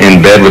home in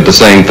bed with the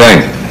same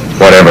thing,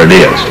 whatever it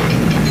is.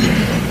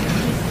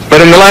 But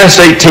in the last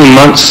 18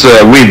 months,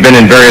 we've been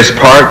in various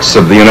parts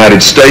of the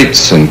United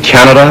States and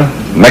Canada,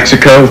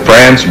 Mexico,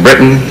 France,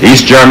 Britain,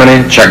 East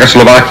Germany,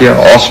 Czechoslovakia,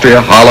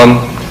 Austria, Holland,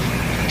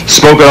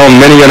 spoken on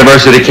many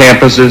university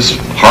campuses,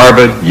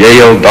 Harvard,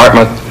 Yale,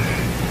 Dartmouth,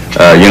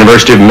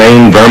 University of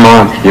Maine,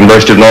 Vermont,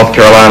 University of North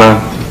Carolina,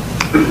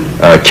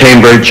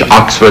 Cambridge,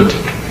 Oxford,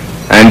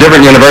 and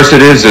different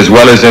universities, as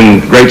well as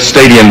in great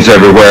stadiums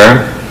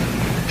everywhere,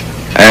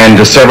 and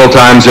several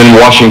times in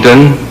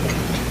Washington.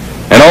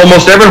 And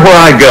almost everywhere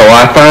I go,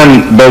 I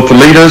find both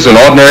leaders and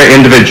ordinary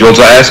individuals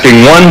are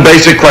asking one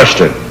basic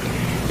question: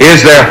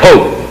 is there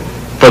hope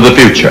for the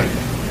future?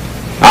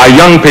 Our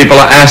young people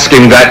are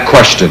asking that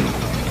question,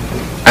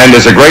 and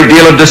there's a great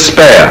deal of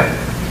despair.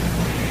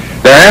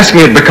 They're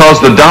asking it because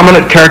the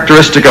dominant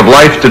characteristic of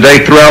life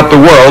today throughout the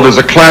world is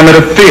a climate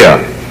of fear.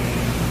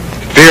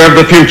 Fear of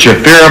the future,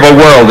 fear of a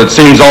world that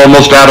seems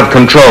almost out of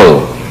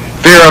control,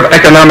 fear of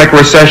economic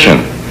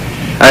recession.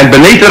 And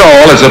beneath it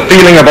all is a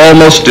feeling of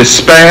almost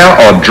despair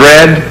or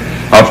dread,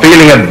 a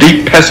feeling of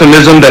deep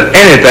pessimism that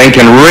anything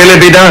can really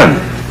be done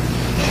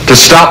to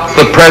stop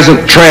the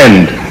present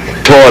trend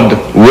toward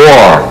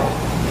war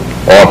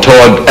or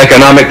toward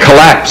economic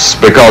collapse,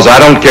 because I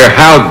don't care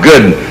how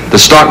good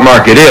the stock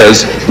market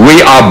is,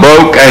 we are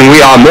broke, and we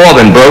are more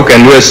than broke,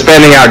 and we're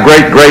spending our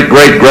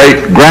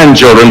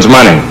great-great-great-great-grandchildren's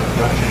money.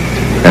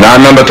 And I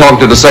remember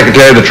talking to the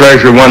Secretary of the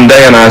Treasury one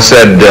day, and I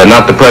said,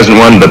 not the present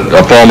one, but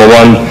a former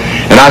one,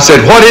 And I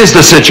said, what is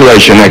the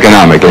situation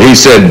economically? He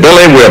said,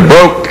 Billy, we're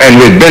broke, and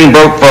we've been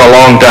broke for a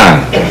long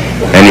time.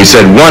 And he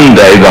said, one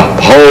day the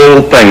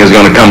whole thing is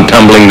going to come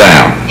tumbling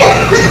down.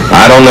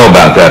 I don't know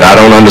about that. I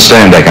don't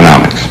understand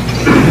economics.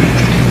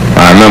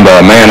 I remember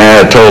a man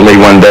had told me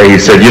one day, he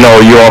said, you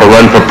know, you ought to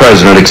run for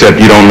president except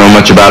you don't know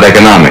much about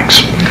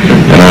economics.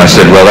 And I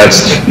said, well,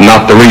 that's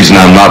not the reason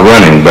I'm not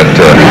running, but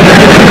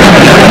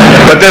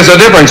there's a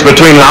difference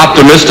between an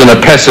optimist and a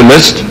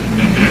pessimist,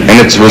 and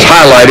it was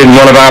highlighted in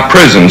one of our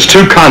prisons.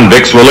 Two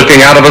convicts were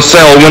looking out of a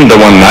cell window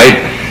one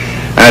night,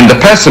 and the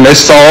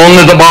pessimist saw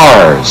only the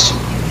bars.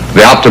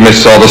 The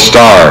optimist saw the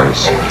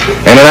stars.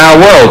 And in our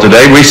world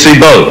today, we see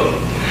both.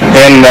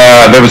 And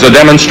there was a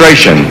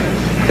demonstration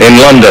in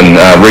London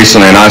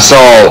recently, and I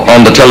saw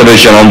on the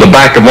television on the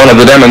back of one of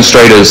the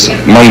demonstrators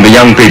among the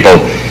young people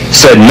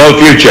said, no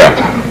future.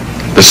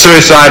 The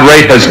suicide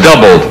rate has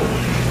doubled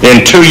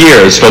in 2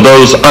 years for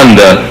those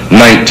under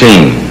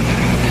 19.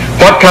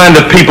 What kind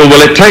of people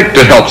will it take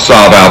to help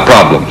solve our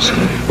problems,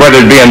 whether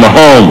it be in the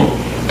home,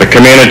 the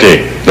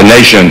community, the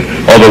nation,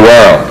 or the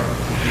world?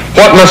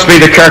 What must be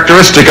the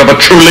characteristic of a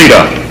true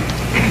leader?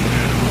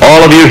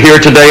 All of you here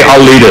today are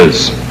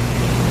leaders.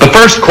 The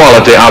first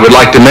quality I would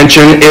like to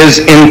mention is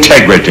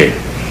integrity.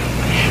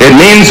 It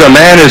means a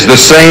man is the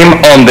same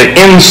on the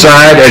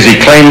inside as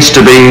he claims to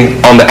be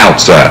on the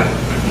outside.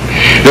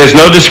 There's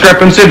no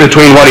discrepancy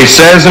between what he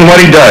says and what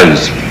he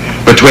does,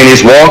 between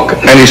his walk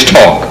and his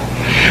talk.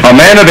 A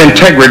man of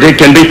integrity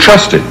can be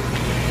trusted,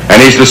 and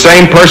he's the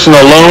same person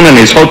alone in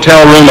his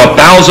hotel room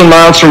 1,000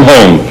 miles from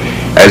home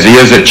as he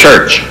is at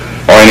church,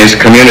 or in his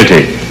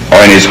community,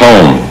 or in his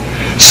home.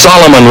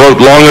 Solomon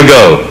wrote long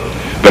ago,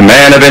 the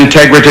man of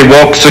integrity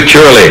walks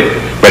securely,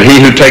 but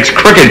he who takes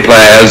crooked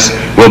paths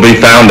will be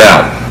found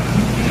out.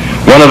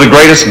 One of the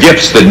greatest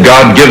gifts that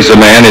God gives a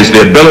man is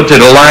the ability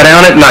to lie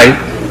down at night,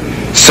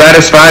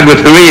 satisfied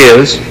with who he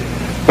is,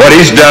 what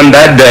he's done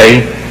that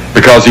day,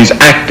 because he's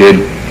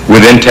acted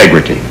with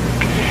integrity.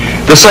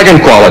 The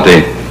second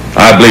quality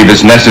I believe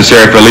is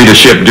necessary for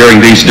leadership during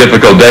these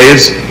difficult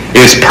days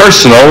is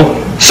personal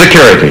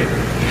security.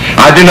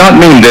 I do not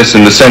mean this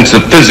in the sense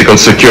of physical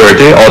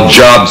security or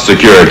job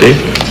security.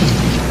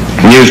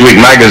 Newsweek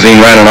magazine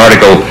ran an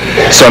article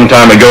some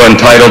time ago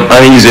entitled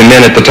Uneasy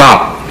Men at the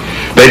Top.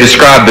 They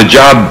described the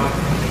job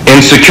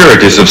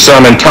insecurities of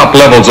some in top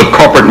levels of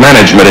corporate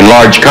management in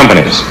large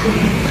companies.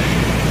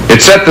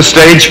 It set the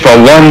stage for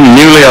one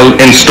newly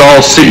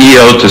installed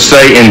CEO to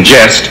say in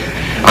jest,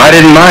 I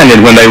didn't mind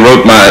it when they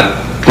wrote my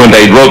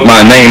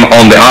name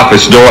on the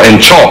office door in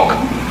chalk.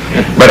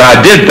 But I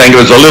did think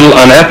it was a little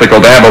unethical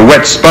to have a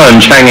wet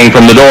sponge hanging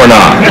from the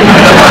doorknob.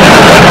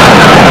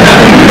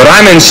 But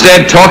I'm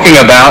instead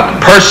talking about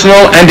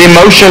personal and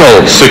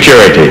emotional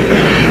security,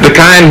 the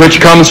kind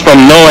which comes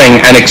from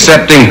knowing and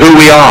accepting who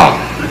we are,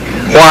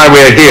 why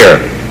we're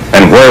here,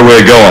 and where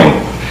we're going.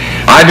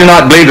 I do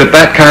not believe that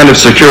that kind of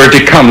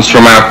security comes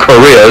from our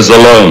careers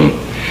alone.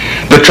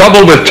 The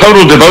trouble with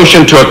total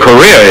devotion to a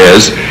career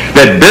is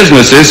that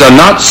businesses are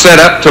not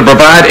set up to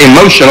provide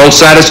emotional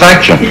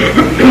satisfaction.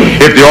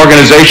 If the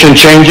organization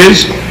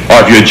changes,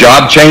 or if your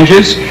job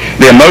changes,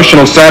 the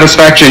emotional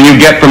satisfaction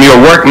you get from your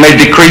work may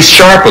decrease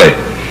sharply,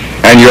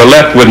 and you're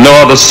left with no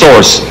other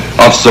source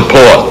of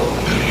support.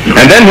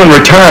 And then when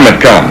retirement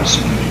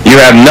comes,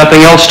 you have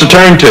nothing else to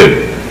turn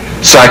to.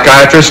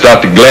 Psychiatrist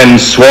Dr. Glenn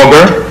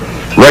Swager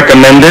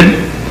recommended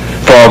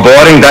for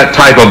avoiding that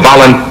type of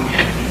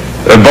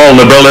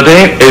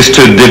vulnerability is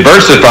to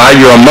diversify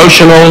your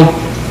emotional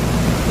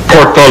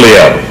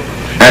portfolio.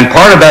 And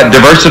part of that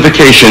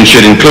diversification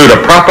should include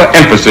a proper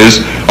emphasis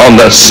on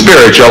the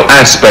spiritual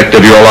aspect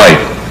of your life.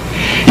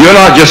 You're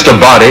not just a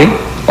body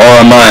or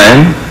a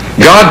mind.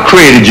 God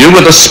created you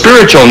with a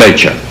spiritual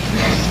nature.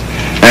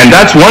 And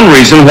that's one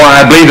reason why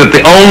I believe that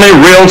the only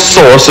real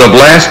source of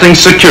lasting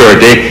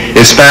security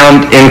is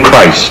found in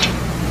Christ.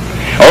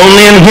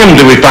 Only in Him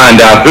do we find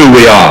out who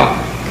we are,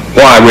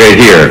 why we're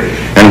here,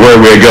 and where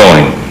we're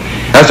going.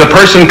 As a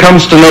person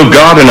comes to know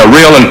God in a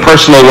real and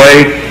personal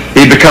way,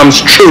 he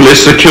becomes truly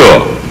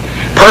secure.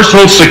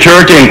 Personal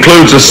security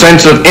includes a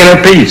sense of inner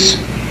peace,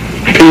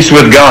 peace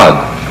with God,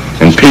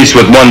 and peace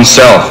with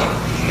oneself.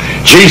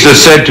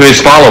 Jesus said to his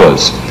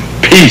followers,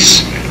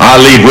 peace I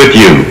leave with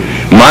you.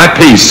 My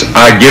peace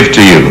I give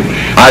to you.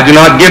 I do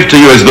not give to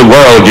you as the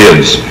world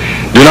gives.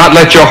 Do not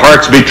let your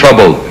hearts be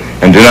troubled,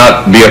 and do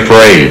not be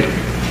afraid.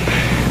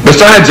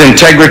 Besides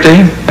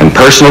integrity and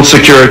personal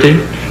security,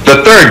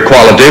 the third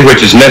quality which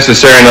is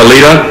necessary in a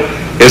leader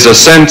is a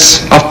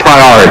sense of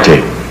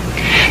priority.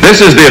 This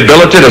is the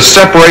ability to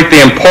separate the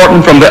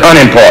important from the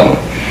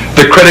unimportant,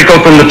 the critical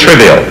from the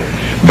trivial,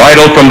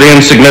 vital from the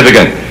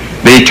insignificant,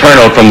 the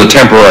eternal from the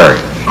temporary.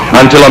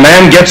 Until a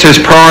man gets his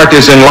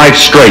priorities in life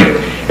straight,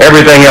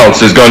 everything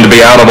else is going to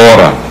be out of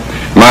order.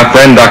 My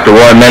friend Dr.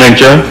 Roy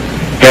Menninger,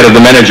 head of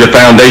the Menninger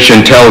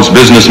Foundation, tells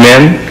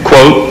businessmen,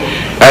 quote,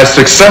 as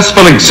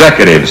successful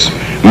executives,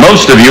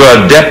 most of you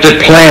are adept at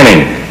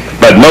planning,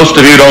 but most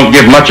of you don't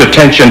give much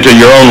attention to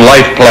your own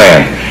life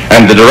plan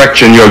and the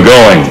direction you're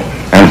going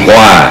and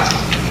why.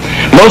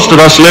 Most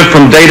of us live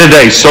from day to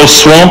day so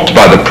swamped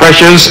by the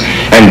pressures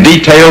and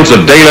details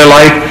of daily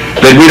life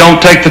that we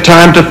don't take the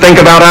time to think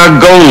about our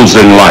goals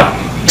in life.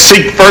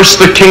 Seek first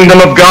the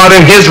kingdom of God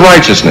and His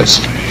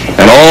righteousness,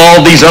 and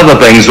all these other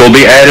things will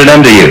be added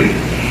unto you.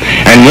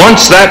 And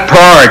once that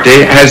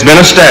priority has been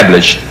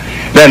established,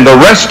 then the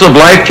rest of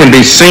life can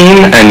be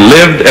seen and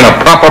lived in a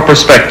proper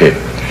perspective.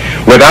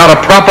 Without a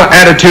proper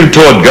attitude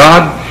toward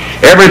God,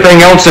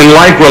 everything else in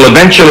life will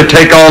eventually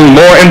take on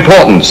more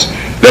importance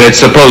than it's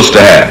supposed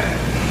to have.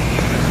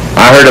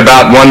 I heard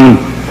about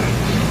one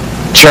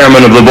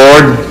chairman of the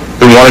board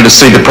who wanted to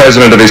see the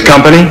president of his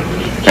company,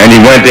 and he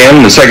went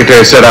in. The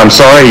secretary said, "I'm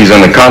sorry, he's in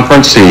a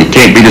conference. He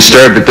can't be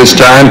disturbed at this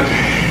time."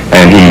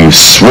 And he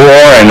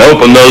swore and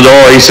opened the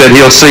door. He said,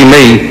 "He'll see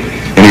me."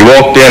 And he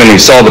walked in and he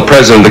saw the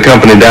president of the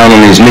company down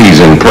on his knees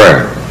in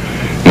prayer.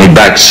 And he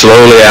backed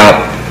slowly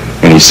out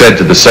and he said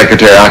to the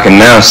secretary, "I can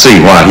now see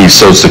why he's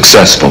so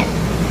successful.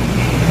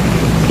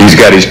 He's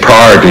got his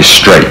priorities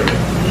straight."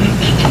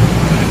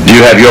 Do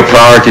you have your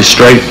priorities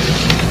straight?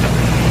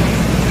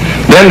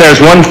 Then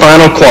there's one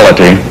final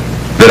quality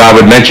that I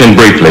would mention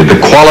briefly, the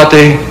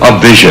quality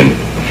of vision.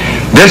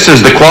 This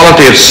is the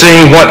quality of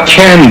seeing what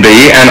can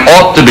be and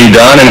ought to be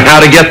done and how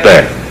to get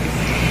there.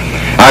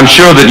 I'm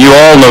sure that you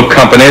all know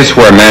companies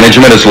where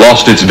management has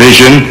lost its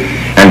vision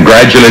and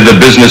gradually the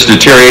business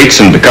deteriorates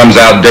and becomes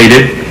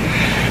outdated.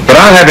 But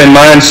I have in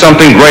mind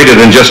something greater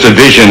than just a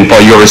vision for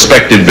your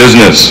respective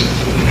business.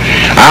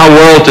 Our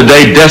world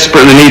today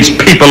desperately needs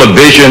people of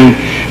vision,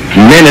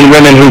 men and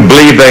women who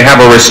believe they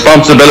have a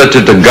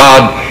responsibility to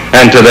God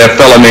and to their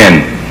fellow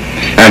men,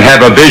 and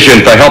have a vision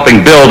for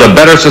helping build a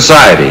better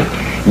society,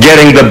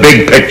 getting the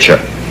big picture.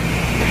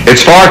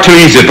 It's far too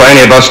easy for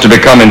any of us to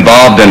become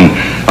involved in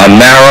a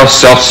narrow,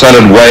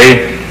 self-centered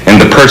way in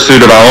the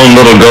pursuit of our own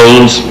little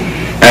goals,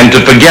 and to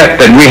forget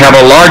that we have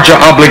a larger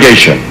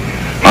obligation,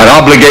 an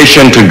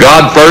obligation to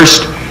God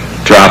first,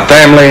 to our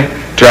family,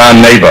 to our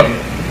neighbor.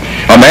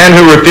 A man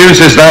who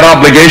refuses that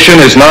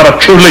obligation is not a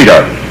true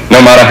leader, no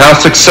matter how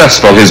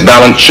successful his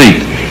balance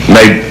sheet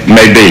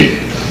may be.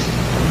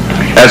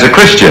 As a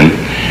Christian,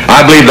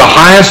 I believe the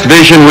highest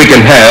vision we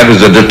can have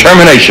is a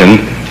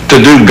determination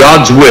to do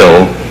God's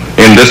will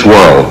in this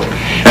world.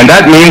 And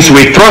that means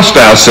we thrust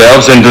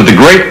ourselves into the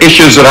great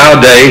issues of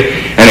our day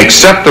and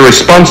accept the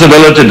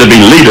responsibility to be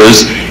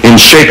leaders in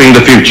shaping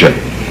the future.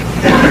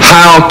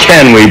 How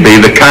can we be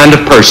the kind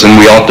of person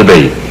we ought to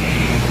be?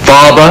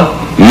 Father,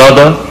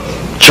 mother,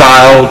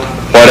 child,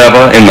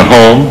 whatever, in the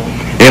home,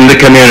 in the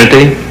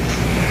community.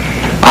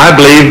 I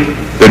believe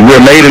that we're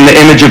made in the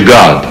image of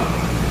God.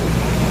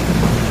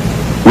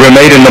 We're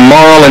made in the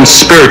moral and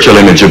spiritual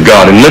image of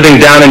God, and living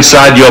down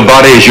inside your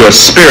body is your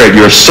spirit,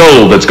 your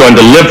soul that's going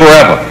to live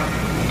forever.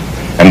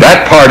 And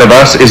that part of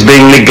us is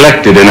being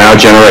neglected in our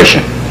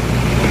generation.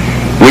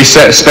 We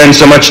spend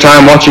so much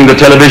time watching the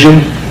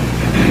television.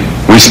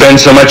 We spend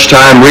so much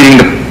time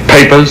reading the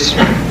papers,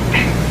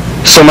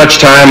 so much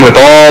time with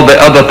all the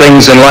other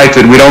things in life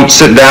that we don't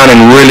sit down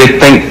and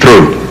really think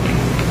through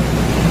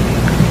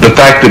the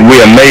fact that we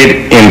are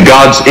made in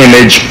God's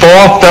image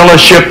for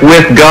fellowship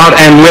with God,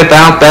 and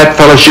without that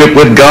fellowship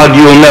with God,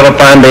 you will never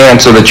find the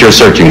answer that you're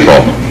searching for.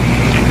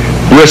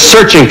 We're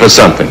searching for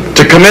something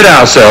to commit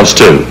ourselves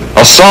to,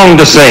 a song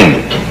to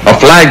sing, a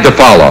flag to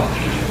follow.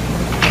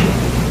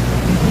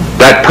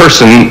 That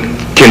person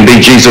can be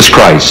Jesus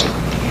Christ.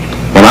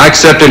 When I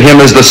accepted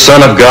Him as the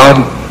Son of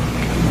God,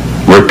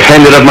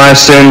 repented of my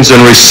sins and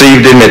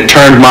received Him, it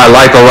turned my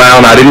life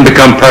around. I didn't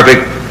become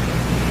perfect,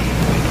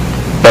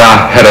 but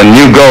I had a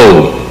new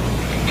goal.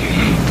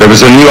 There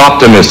was a new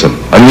optimism,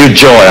 a new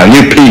joy, a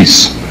new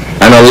peace,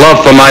 and a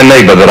love for my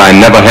neighbor that I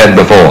never had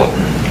before.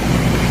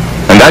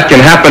 And that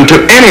can happen to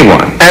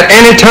anyone at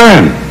any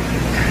time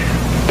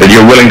that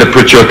you're willing to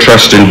put your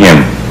trust in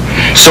Him.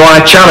 So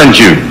I challenge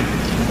you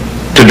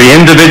to be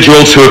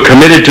individuals who are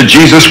committed to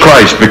Jesus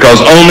Christ,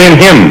 because only in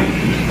Him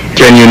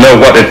can you know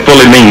what it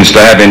fully means to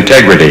have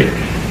integrity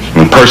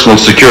and personal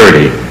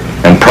security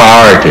and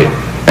priority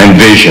and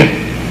vision.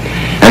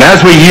 And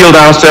as we yield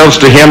ourselves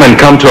to Him and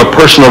come to a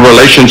personal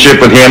relationship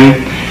with Him,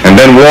 and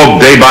then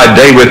walk day by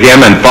day with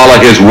Him and follow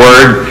His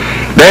Word,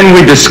 then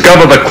we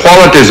discover the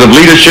qualities of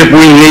leadership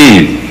we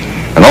need,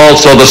 and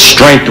also the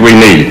strength we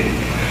need.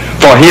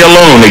 For He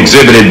alone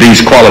exhibited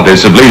these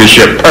qualities of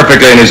leadership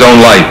perfectly in His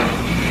own life.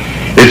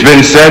 It's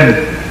been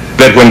said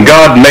that when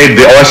God made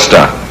the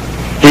oyster,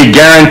 He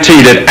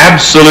guaranteed it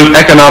absolute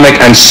economic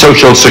and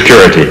social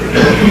security.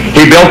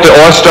 He built the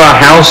oyster a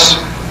house,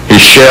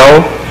 his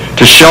shell,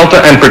 to shelter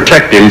and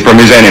protect him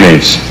from his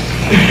enemies.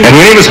 And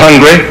when he was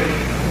hungry,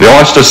 the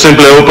oyster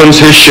simply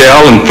opens his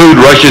shell and food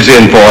rushes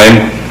in for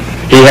him.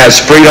 He has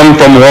freedom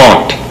from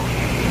want.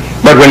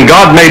 But when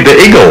God made the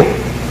eagle,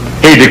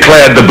 He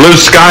declared, the blue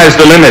sky is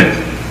the limit.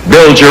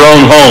 Build your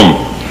own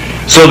home.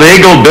 So the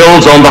eagle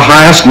builds on the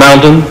highest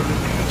mountain.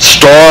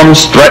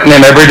 Storms threaten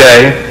him every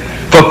day.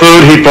 For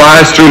food, he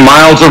flies through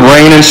miles of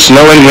rain and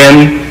snow and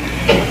wind.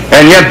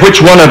 And yet,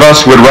 which one of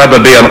us would rather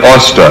be an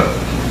oyster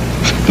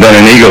than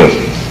an eagle?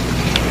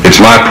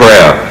 It's my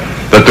prayer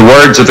that the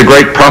words of the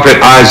great prophet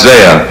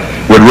Isaiah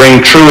would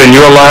ring true in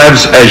your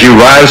lives as you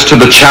rise to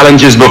the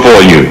challenges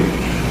before you.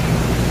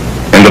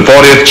 In the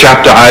 40th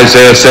chapter,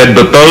 Isaiah said,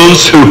 "But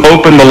those who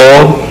hope in the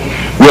Lord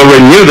will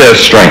renew their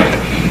strength.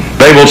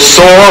 They will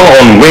soar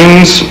on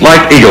wings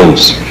like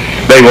eagles.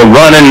 They will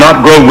run and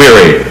not grow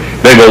weary.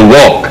 They will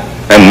walk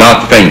and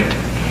not faint."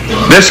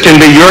 This can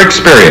be your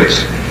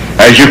experience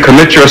as you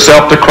commit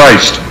yourself to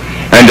Christ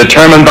and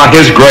determined by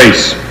His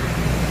grace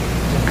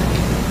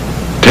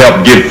to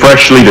help give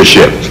fresh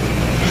leadership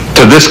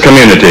to this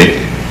community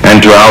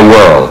and to our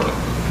world.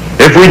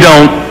 If we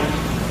don't,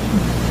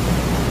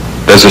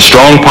 there's a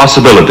strong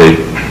possibility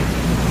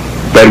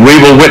that we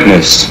will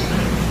witness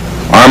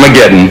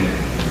Armageddon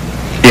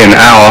in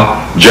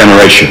our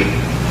generation.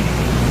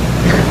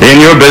 In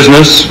your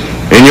business,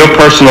 in your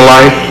personal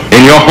life,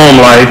 in your home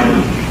life,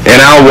 in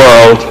our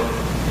world,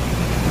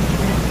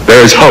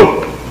 there is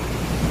hope,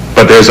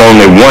 but there's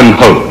only one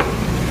hope,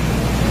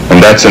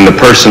 and that's in the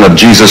person of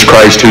Jesus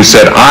Christ, who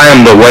said, "I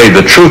am the way,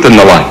 the truth, and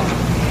the life.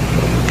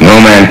 No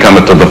man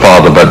cometh to the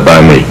Father but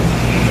by me."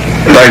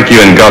 Thank you,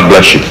 and God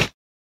bless you.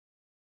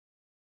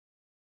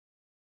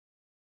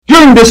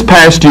 During this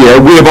past year,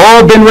 we have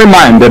all been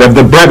reminded of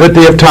the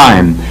brevity of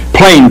time.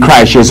 Plane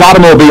crashes,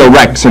 automobile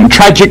wrecks, and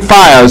tragic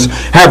fires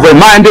have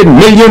reminded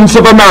millions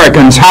of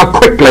Americans how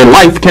quickly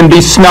life can be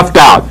snuffed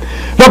out.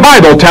 The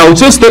Bible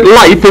tells us that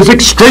life is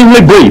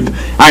extremely brief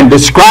and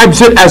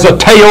describes it as a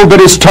tale that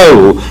is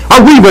told,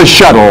 a weaver's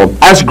shuttle,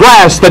 as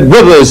grass that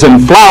withers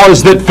and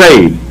flowers that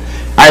fade.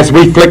 As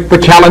we flick the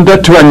calendar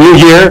to a new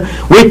year,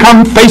 we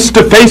come face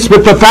to face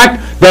with the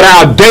fact that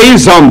our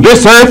days on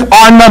this earth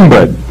are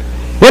numbered.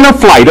 In a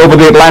flight over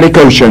the Atlantic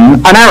Ocean,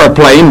 an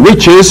airplane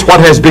reaches what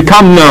has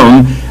become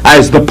known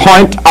as the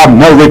point of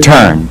no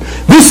return.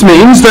 This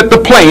means that the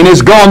plane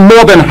has gone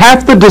more than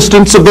half the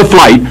distance of the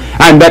flight,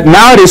 and that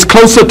now it is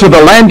closer to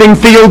the landing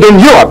field in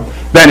Europe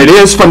than it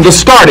is from the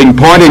starting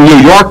point in New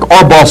York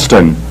or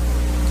Boston.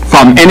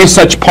 From any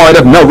such point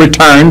of no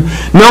return,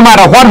 no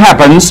matter what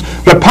happens,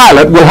 the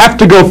pilot will have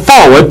to go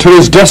forward to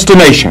his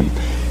destination.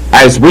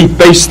 As we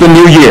face the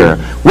new year,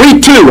 we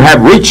too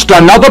have reached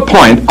another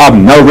point of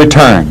no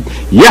return.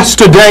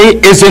 Yesterday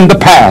is in the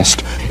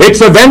past.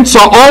 Its events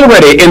are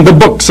already in the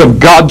books of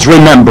God's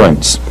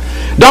remembrance.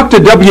 Dr.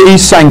 W.E.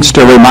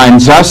 Sangster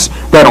reminds us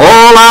that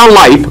all our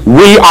life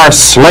we are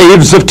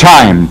slaves of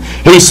time.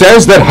 He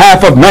says that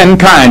half of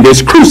mankind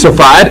is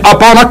crucified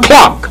upon a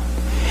clock.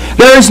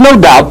 There is no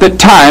doubt that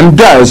time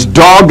does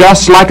dog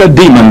us like a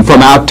demon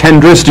from our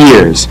tenderest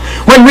years.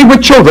 When we were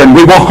children,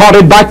 we were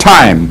haunted by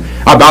time.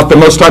 About the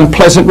most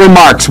unpleasant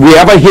remarks we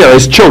ever hear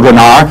as children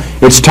are,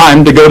 "It's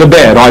time to go to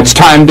bed," or "It's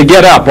time to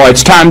get up," or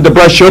 "It's time to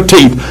brush your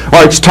teeth,"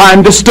 or "It's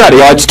time to study,"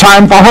 or "It's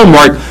time for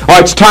homework," or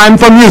 "It's time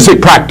for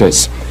music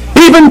practice."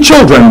 Even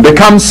children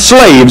become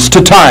slaves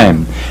to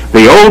time.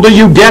 The older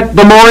you get,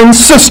 the more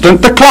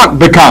insistent the clock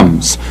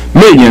becomes.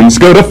 Millions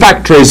go to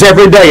factories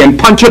every day and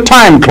punch a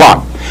time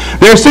clock.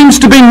 There seems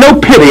to be no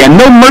pity and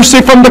no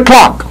mercy from the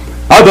clock.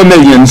 Other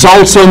millions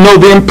also know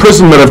the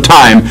imprisonment of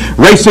time,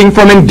 racing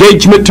from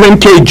engagement to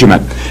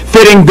engagement,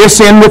 fitting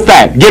this in with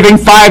that, giving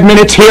 5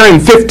 minutes here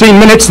and 15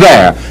 minutes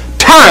there.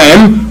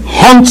 Time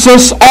haunts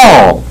us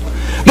all.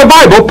 The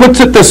Bible puts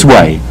it this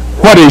way: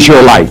 what is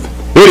your life?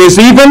 It is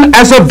even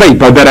as a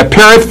vapor that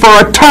appeareth for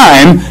a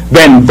time,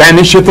 then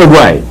vanisheth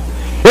away.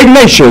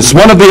 Ignatius,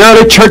 one of the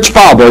early church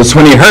fathers,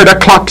 when he heard a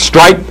clock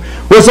strike,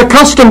 was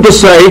accustomed to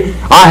say,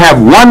 "I have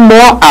one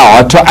more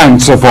hour to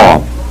answer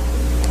for."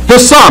 The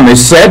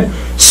psalmist said,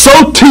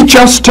 "So teach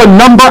us to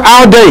number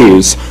our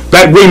days,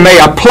 that we may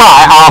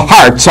apply our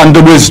hearts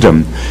unto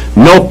wisdom."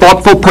 No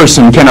thoughtful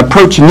person can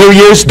approach New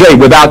Year's Day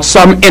without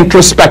some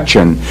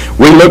introspection.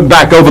 We look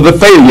back over the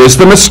failures,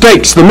 the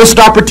mistakes, the missed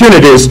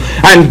opportunities,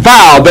 and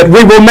vow that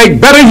we will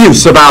make better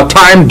use of our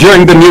time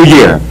during the new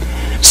year.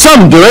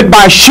 Some do it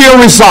by sheer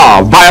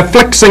resolve, by a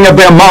flexing of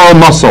their moral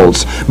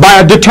muscles, by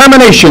a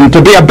determination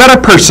to be a better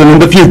person in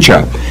the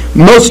future.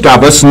 Most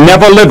of us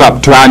never live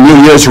up to our New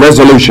Year's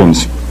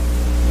resolutions.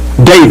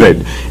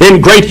 David,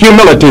 in great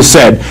humility,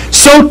 said,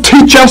 "So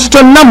teach us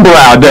to number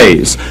our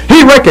days."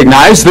 He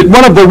recognized that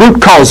one of the root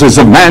causes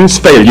of man's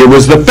failure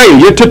was the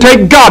failure to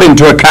take God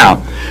into account.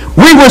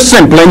 We were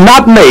simply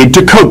not made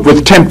to cope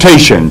with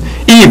temptation,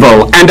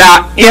 evil, and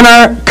our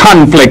inner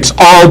conflicts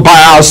all by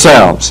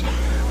ourselves.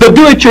 The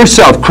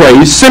do-it-yourself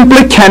craze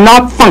simply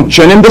cannot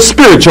function in the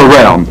spiritual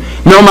realm,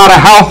 no matter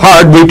how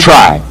hard we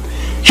try.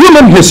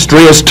 Human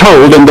history is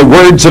told in the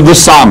words of the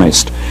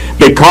psalmist.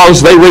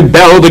 Because they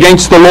rebelled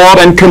against the Lord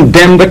and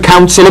condemned the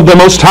counsel of the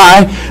Most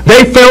High,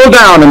 they fell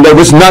down and there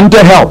was none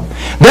to help.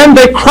 Then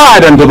they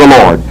cried unto the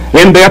Lord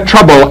in their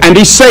trouble, and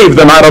He saved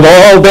them out of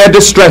all their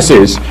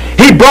distresses.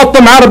 He brought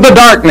them out of the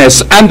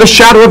darkness and the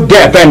shadow of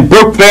death, and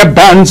broke their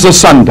bands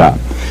asunder.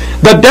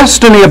 The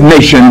destiny of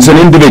nations and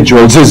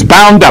individuals is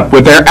bound up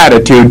with their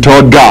attitude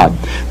toward God.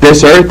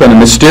 This earth, in a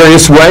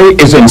mysterious way,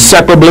 is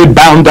inseparably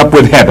bound up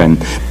with heaven.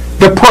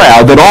 The prayer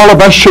that all of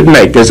us should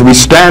make as we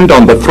stand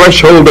on the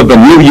threshold of the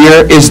new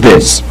year is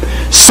this: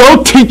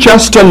 so teach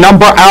us to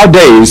number our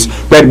days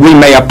that we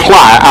may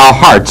apply our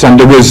hearts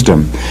unto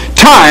wisdom.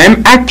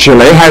 Time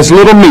actually has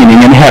little meaning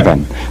in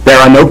heaven. There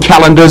are no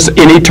calendars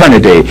in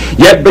eternity.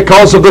 Yet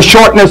because of the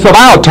shortness of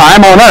our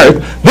time on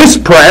earth, this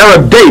prayer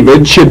of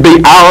David should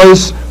be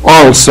ours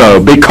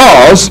also.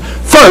 Because,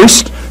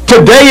 first,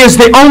 today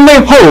is the only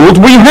hold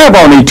we have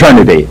on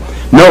eternity.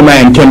 No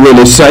man can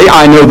really say,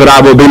 I know that I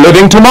will be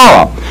living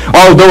tomorrow.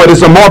 Although it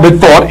is a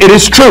morbid thought, it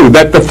is true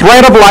that the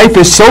thread of life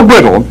is so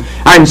brittle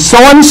and so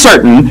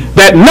uncertain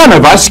that none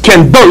of us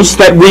can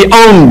boast that we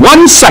own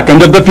 1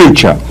 second of the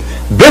future.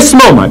 This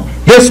moment,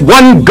 this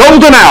one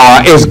golden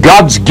hour is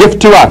God's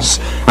gift to us,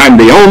 and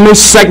the only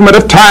segment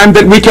of time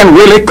that we can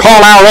really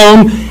call our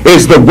own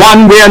is the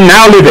one we are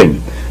now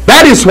living.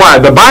 That is why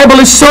the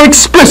Bible is so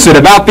explicit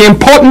about the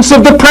importance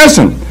of the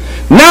present.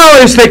 Now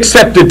is the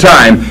accepted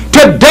time.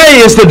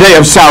 Today is the day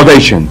of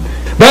salvation.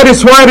 That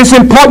is why it is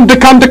important to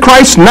come to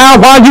Christ now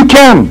while you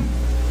can.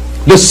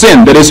 The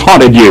sin that has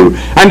haunted you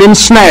and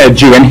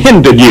ensnared you and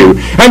hindered you,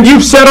 and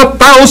you've said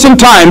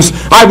 1,000 times,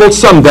 I will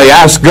someday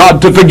ask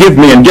God to forgive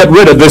me and get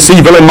rid of this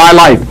evil in my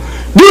life.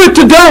 Do it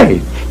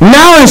today.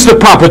 Now is the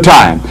proper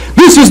time.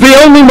 This is the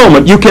only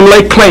moment you can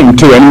lay claim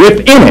to, and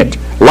within it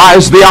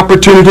lies the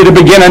opportunity to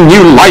begin a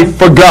new life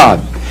for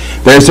God.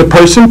 There's a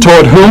person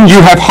toward whom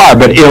you have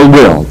harbored ill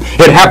will.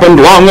 It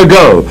happened long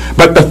ago,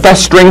 but the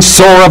festering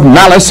sore of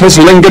malice has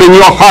lingered in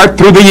your heart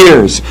through the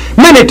years.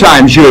 Many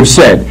times you have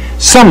said,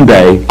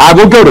 someday I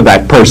will go to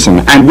that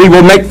person and we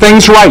will make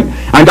things right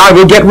and I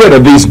will get rid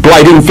of these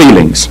blighting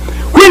feelings.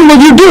 When will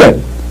you do it?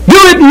 Do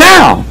it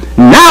now.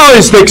 Now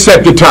is the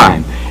accepted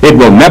time. It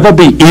will never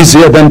be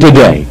easier than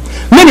today.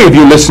 Many of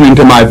you listening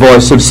to my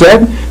voice have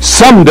said,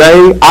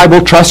 someday I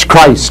will trust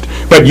Christ.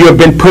 But you have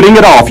been putting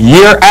it off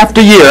year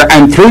after year,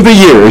 and through the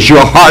years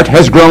your heart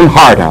has grown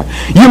harder.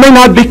 You may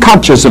not be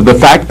conscious of the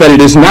fact that it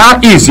is now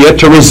easier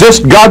to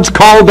resist God's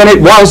call than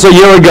it was a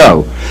year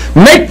ago.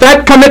 Make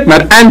that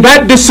commitment and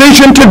that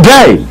decision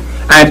today,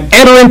 and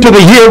enter into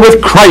the year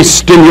with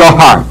Christ in your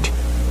heart.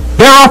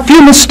 There are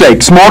few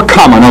mistakes more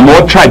common or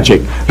more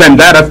tragic than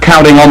that of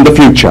counting on the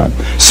future.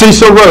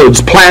 Cecil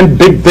Rhodes planned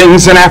big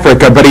things in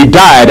Africa, but he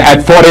died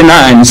at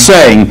 49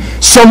 saying,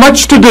 so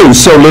much to do,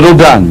 so little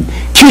done.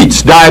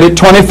 Keats died at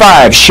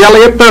 25,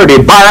 Shelley at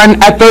 30,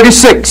 Byron at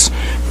 36.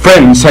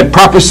 Friends had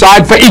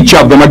prophesied for each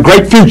of them a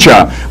great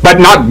future, but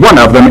not one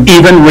of them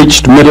even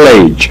reached middle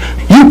age.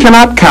 You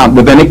cannot count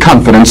with any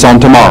confidence on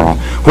tomorrow.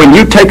 When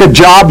you take a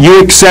job,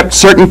 you accept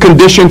certain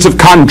conditions of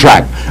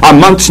contract, a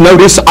month's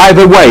notice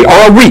either way,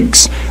 or a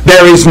week's.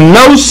 There is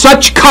no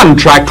such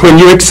contract when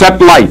you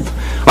accept life.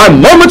 A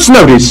moment's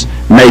notice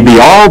may be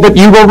all that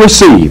you will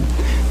receive.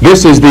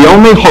 This is the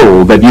only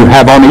hold that you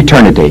have on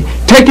eternity.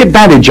 Take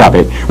advantage of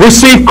it.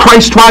 Receive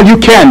Christ while you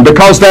can,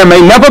 because there may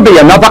never be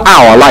another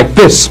hour like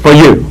this for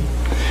you.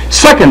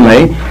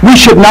 Secondly, we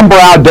should number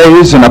our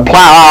days and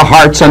apply our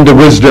hearts unto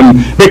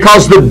wisdom,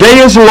 because the day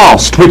is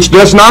lost which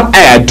does not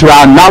add to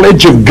our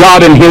knowledge of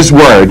God and His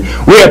Word.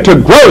 We are to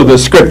grow, the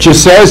Scripture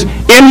says,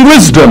 in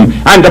wisdom,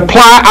 and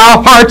apply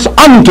our hearts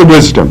unto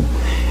wisdom.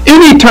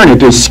 In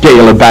eternity's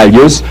scale of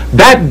values,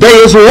 that day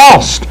is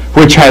lost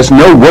which has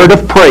no word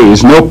of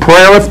praise, no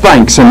prayer of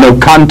thanks, and no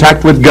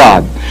contact with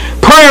God.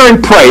 Prayer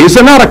and praise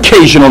are not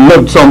occasional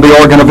notes on the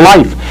organ of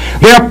life.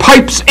 They are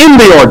pipes in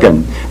the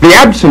organ, the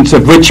absence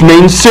of which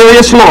means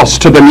serious loss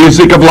to the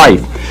music of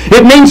life.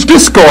 It means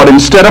discord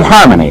instead of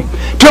harmony.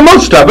 To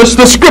most of us,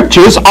 the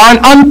Scriptures are an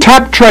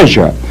untapped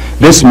treasure.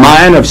 This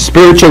mine of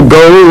spiritual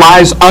gold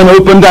lies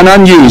unopened and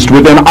unused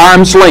within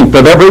arm's length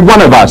of every one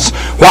of us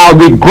while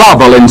we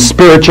grovel in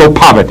spiritual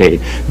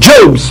poverty.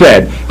 Job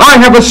said, I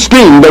have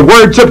esteemed the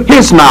words of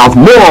his mouth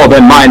more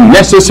than my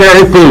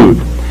necessary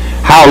food.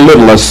 How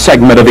little a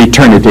segment of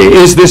eternity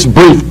is this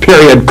brief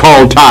period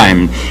called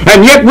time,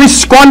 and yet we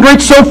squander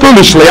it so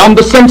foolishly on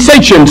the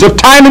sensations of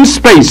time and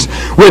space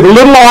with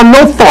little or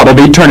no thought of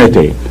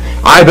eternity.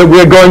 Either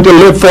we're going to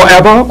live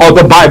forever, or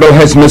the Bible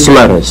has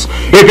misled us.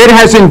 If it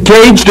has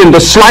engaged in the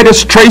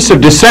slightest trace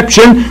of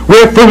deception,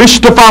 we're foolish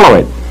to follow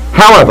it.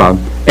 However,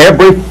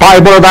 every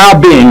fiber of our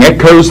being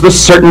echoes the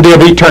certainty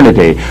of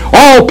eternity.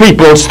 All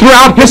peoples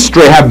throughout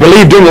history have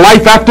believed in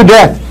life after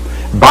death.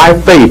 By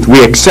faith,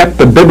 we accept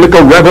the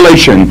biblical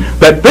revelation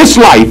that this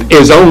life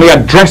is only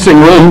a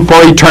dressing room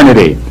for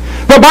eternity.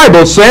 The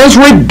Bible says,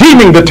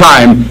 redeeming the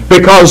time,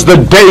 because the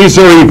days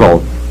are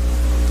evil.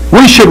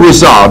 We should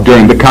resolve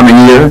during the coming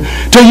year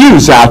to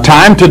use our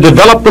time to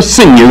develop the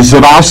sinews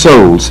of our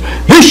souls.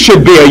 This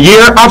should be a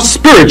year of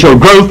spiritual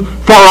growth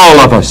for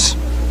all of us.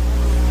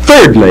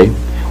 Thirdly,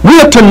 we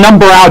are to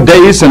number our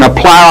days and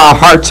apply our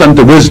hearts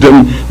unto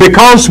wisdom,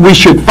 because we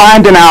should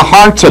find in our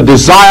hearts a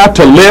desire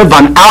to live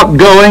an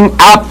outgoing,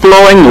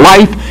 outflowing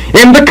life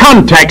in the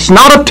context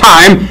not of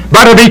time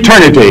but of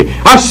eternity,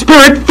 a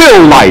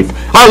Spirit-filled life,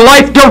 a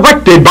life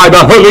directed by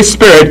the Holy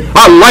Spirit,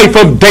 a life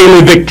of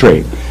daily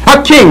victory.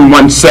 A king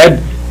once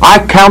said, I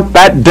count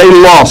that day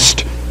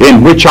lost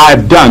in which I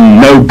have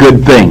done no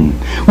good thing.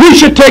 We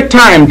should take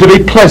time to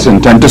be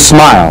pleasant and to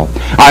smile.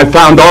 I've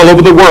found all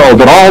over the world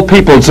that all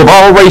peoples of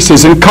all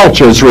races and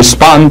cultures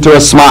respond to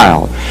a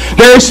smile.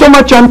 There is so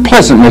much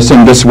unpleasantness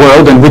in this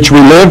world in which we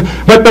live,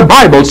 but the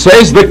Bible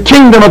says the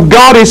kingdom of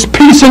God is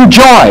peace and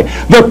joy.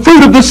 The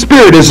fruit of the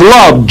Spirit is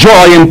love,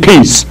 joy, and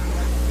peace.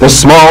 The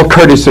small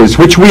courtesies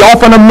which we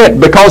often omit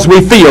because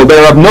we feel they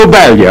are of no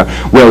value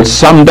will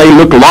someday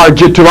look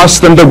larger to us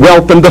than the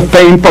wealth and the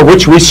fame for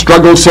which we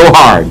struggle so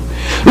hard.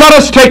 Let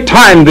us take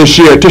time this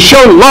year to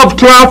show love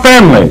to our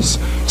families.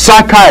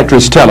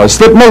 Psychiatrists tell us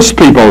that most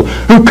people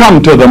who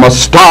come to them are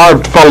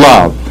starved for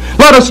love.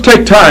 Let us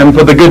take time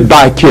for the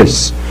goodbye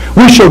kiss.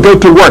 We shall go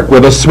to work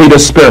with a sweeter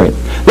spirit.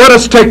 Let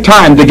us take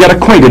time to get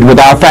acquainted with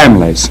our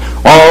families.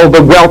 All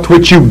the wealth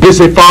which you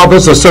busy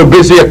fathers are so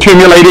busy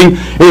accumulating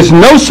is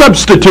no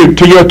substitute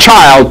to your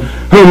child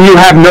whom you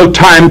have no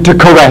time to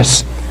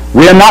caress.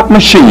 We are not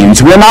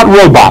machines. We are not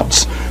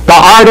robots. The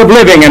art of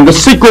living and the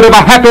secret of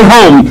a happy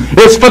home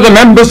is for the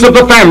members of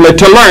the family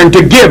to learn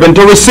to give and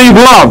to receive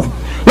love.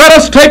 Let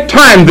us take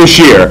time this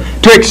year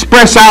to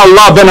express our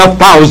love in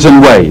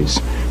 1,000 ways.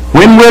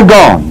 When we're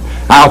gone,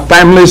 our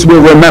families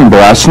will remember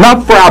us,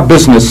 not for our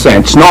business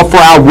sense, nor for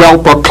our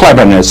wealth or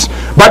cleverness,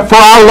 but for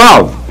our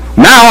love.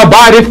 Now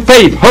abideth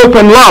faith, hope,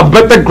 and love,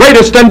 but the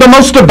greatest and the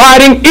most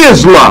abiding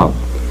is love.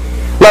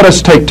 Let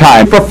us take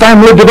time for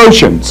family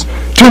devotions.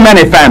 Too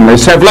many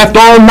families have left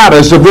all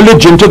matters of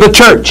religion to the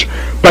church,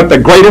 but the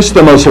greatest,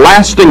 the most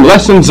lasting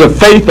lessons of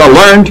faith are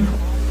learned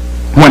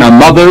when a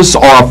mother's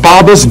or a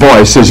father's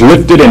voice is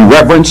lifted in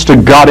reverence to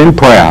God in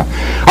prayer.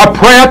 A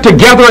prayer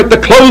together at the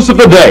close of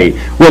the day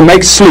will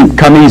make sleep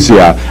come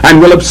easier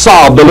and will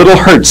absolve the little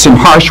hurts and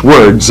harsh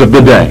words of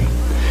the day.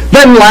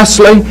 Then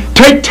lastly,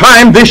 take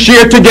time this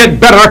year to get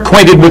better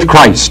acquainted with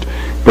Christ.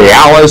 The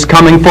hour is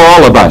coming for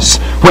all of us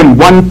when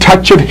one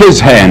touch of His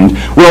hand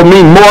will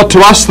mean more to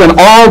us than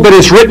all that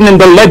is written in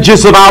the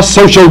ledgers of our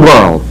social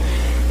world.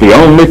 The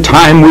only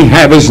time we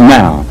have is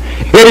now.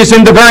 It is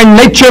in the very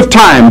nature of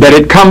time that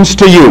it comes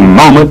to you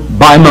moment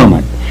by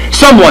moment.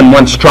 Someone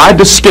once tried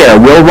to scare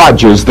Will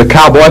Rogers, the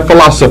cowboy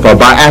philosopher,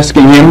 by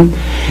asking him,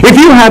 if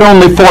you had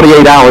only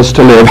 48 hours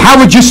to live, how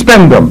would you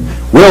spend them?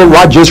 Will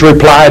Rogers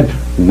replied,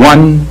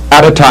 one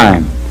at a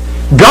time.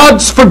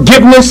 God's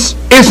forgiveness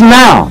is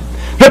now.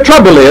 The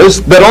trouble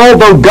is that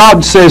although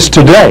God says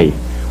today,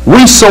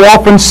 we so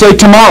often say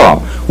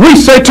tomorrow. We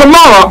say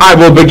tomorrow I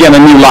will begin a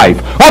new life,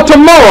 or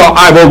tomorrow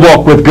I will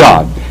walk with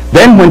God.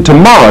 Then when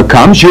tomorrow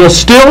comes, you are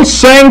still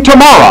saying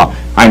tomorrow,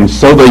 and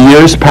so the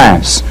years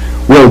pass.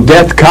 Will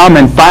death come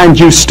and find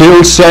you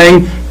still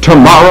saying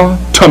tomorrow,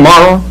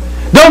 tomorrow?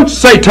 Don't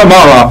say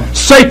tomorrow.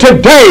 Say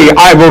today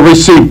I will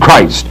receive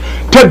Christ.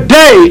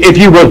 Today, if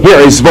you will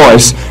hear His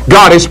voice,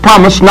 God has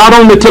promised not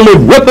only to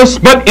live with us,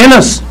 but in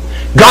us.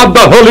 God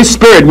the Holy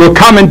Spirit will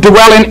come and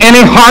dwell in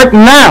any heart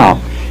now.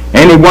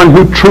 Anyone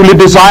who truly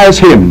desires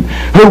Him,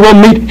 who will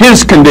meet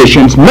His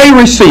conditions, may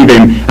receive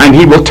Him, and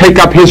He will take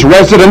up His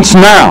residence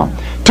now.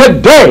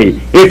 Today,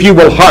 if you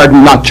will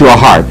harden not your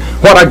heart,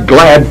 what a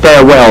glad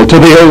farewell to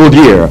the old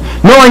year,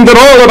 knowing that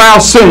all of our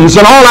sins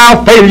and all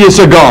our failures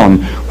are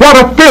gone. What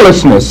a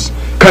fearlessness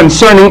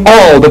concerning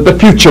all that the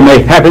future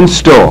may have in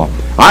store.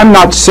 I'm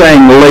not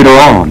saying later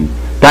on,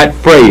 that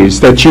phrase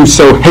that you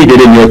so hated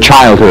in your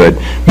childhood.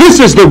 This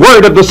is the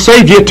word of the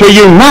Savior to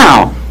you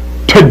now,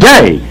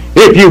 today,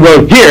 if you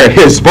will hear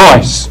His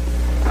voice.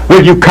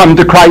 Will you come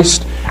to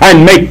Christ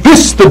and make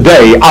this the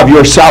day of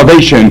your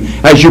salvation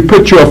as you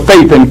put your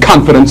faith and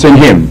confidence in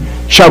Him?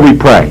 Shall we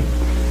pray?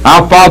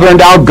 Our Father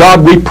and our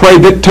God, we pray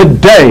that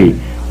today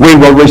we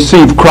will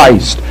receive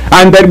Christ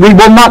and that we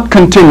will not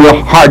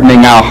continue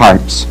hardening our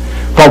hearts.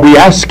 For we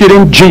ask it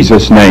in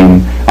Jesus'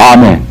 name.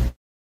 Amen.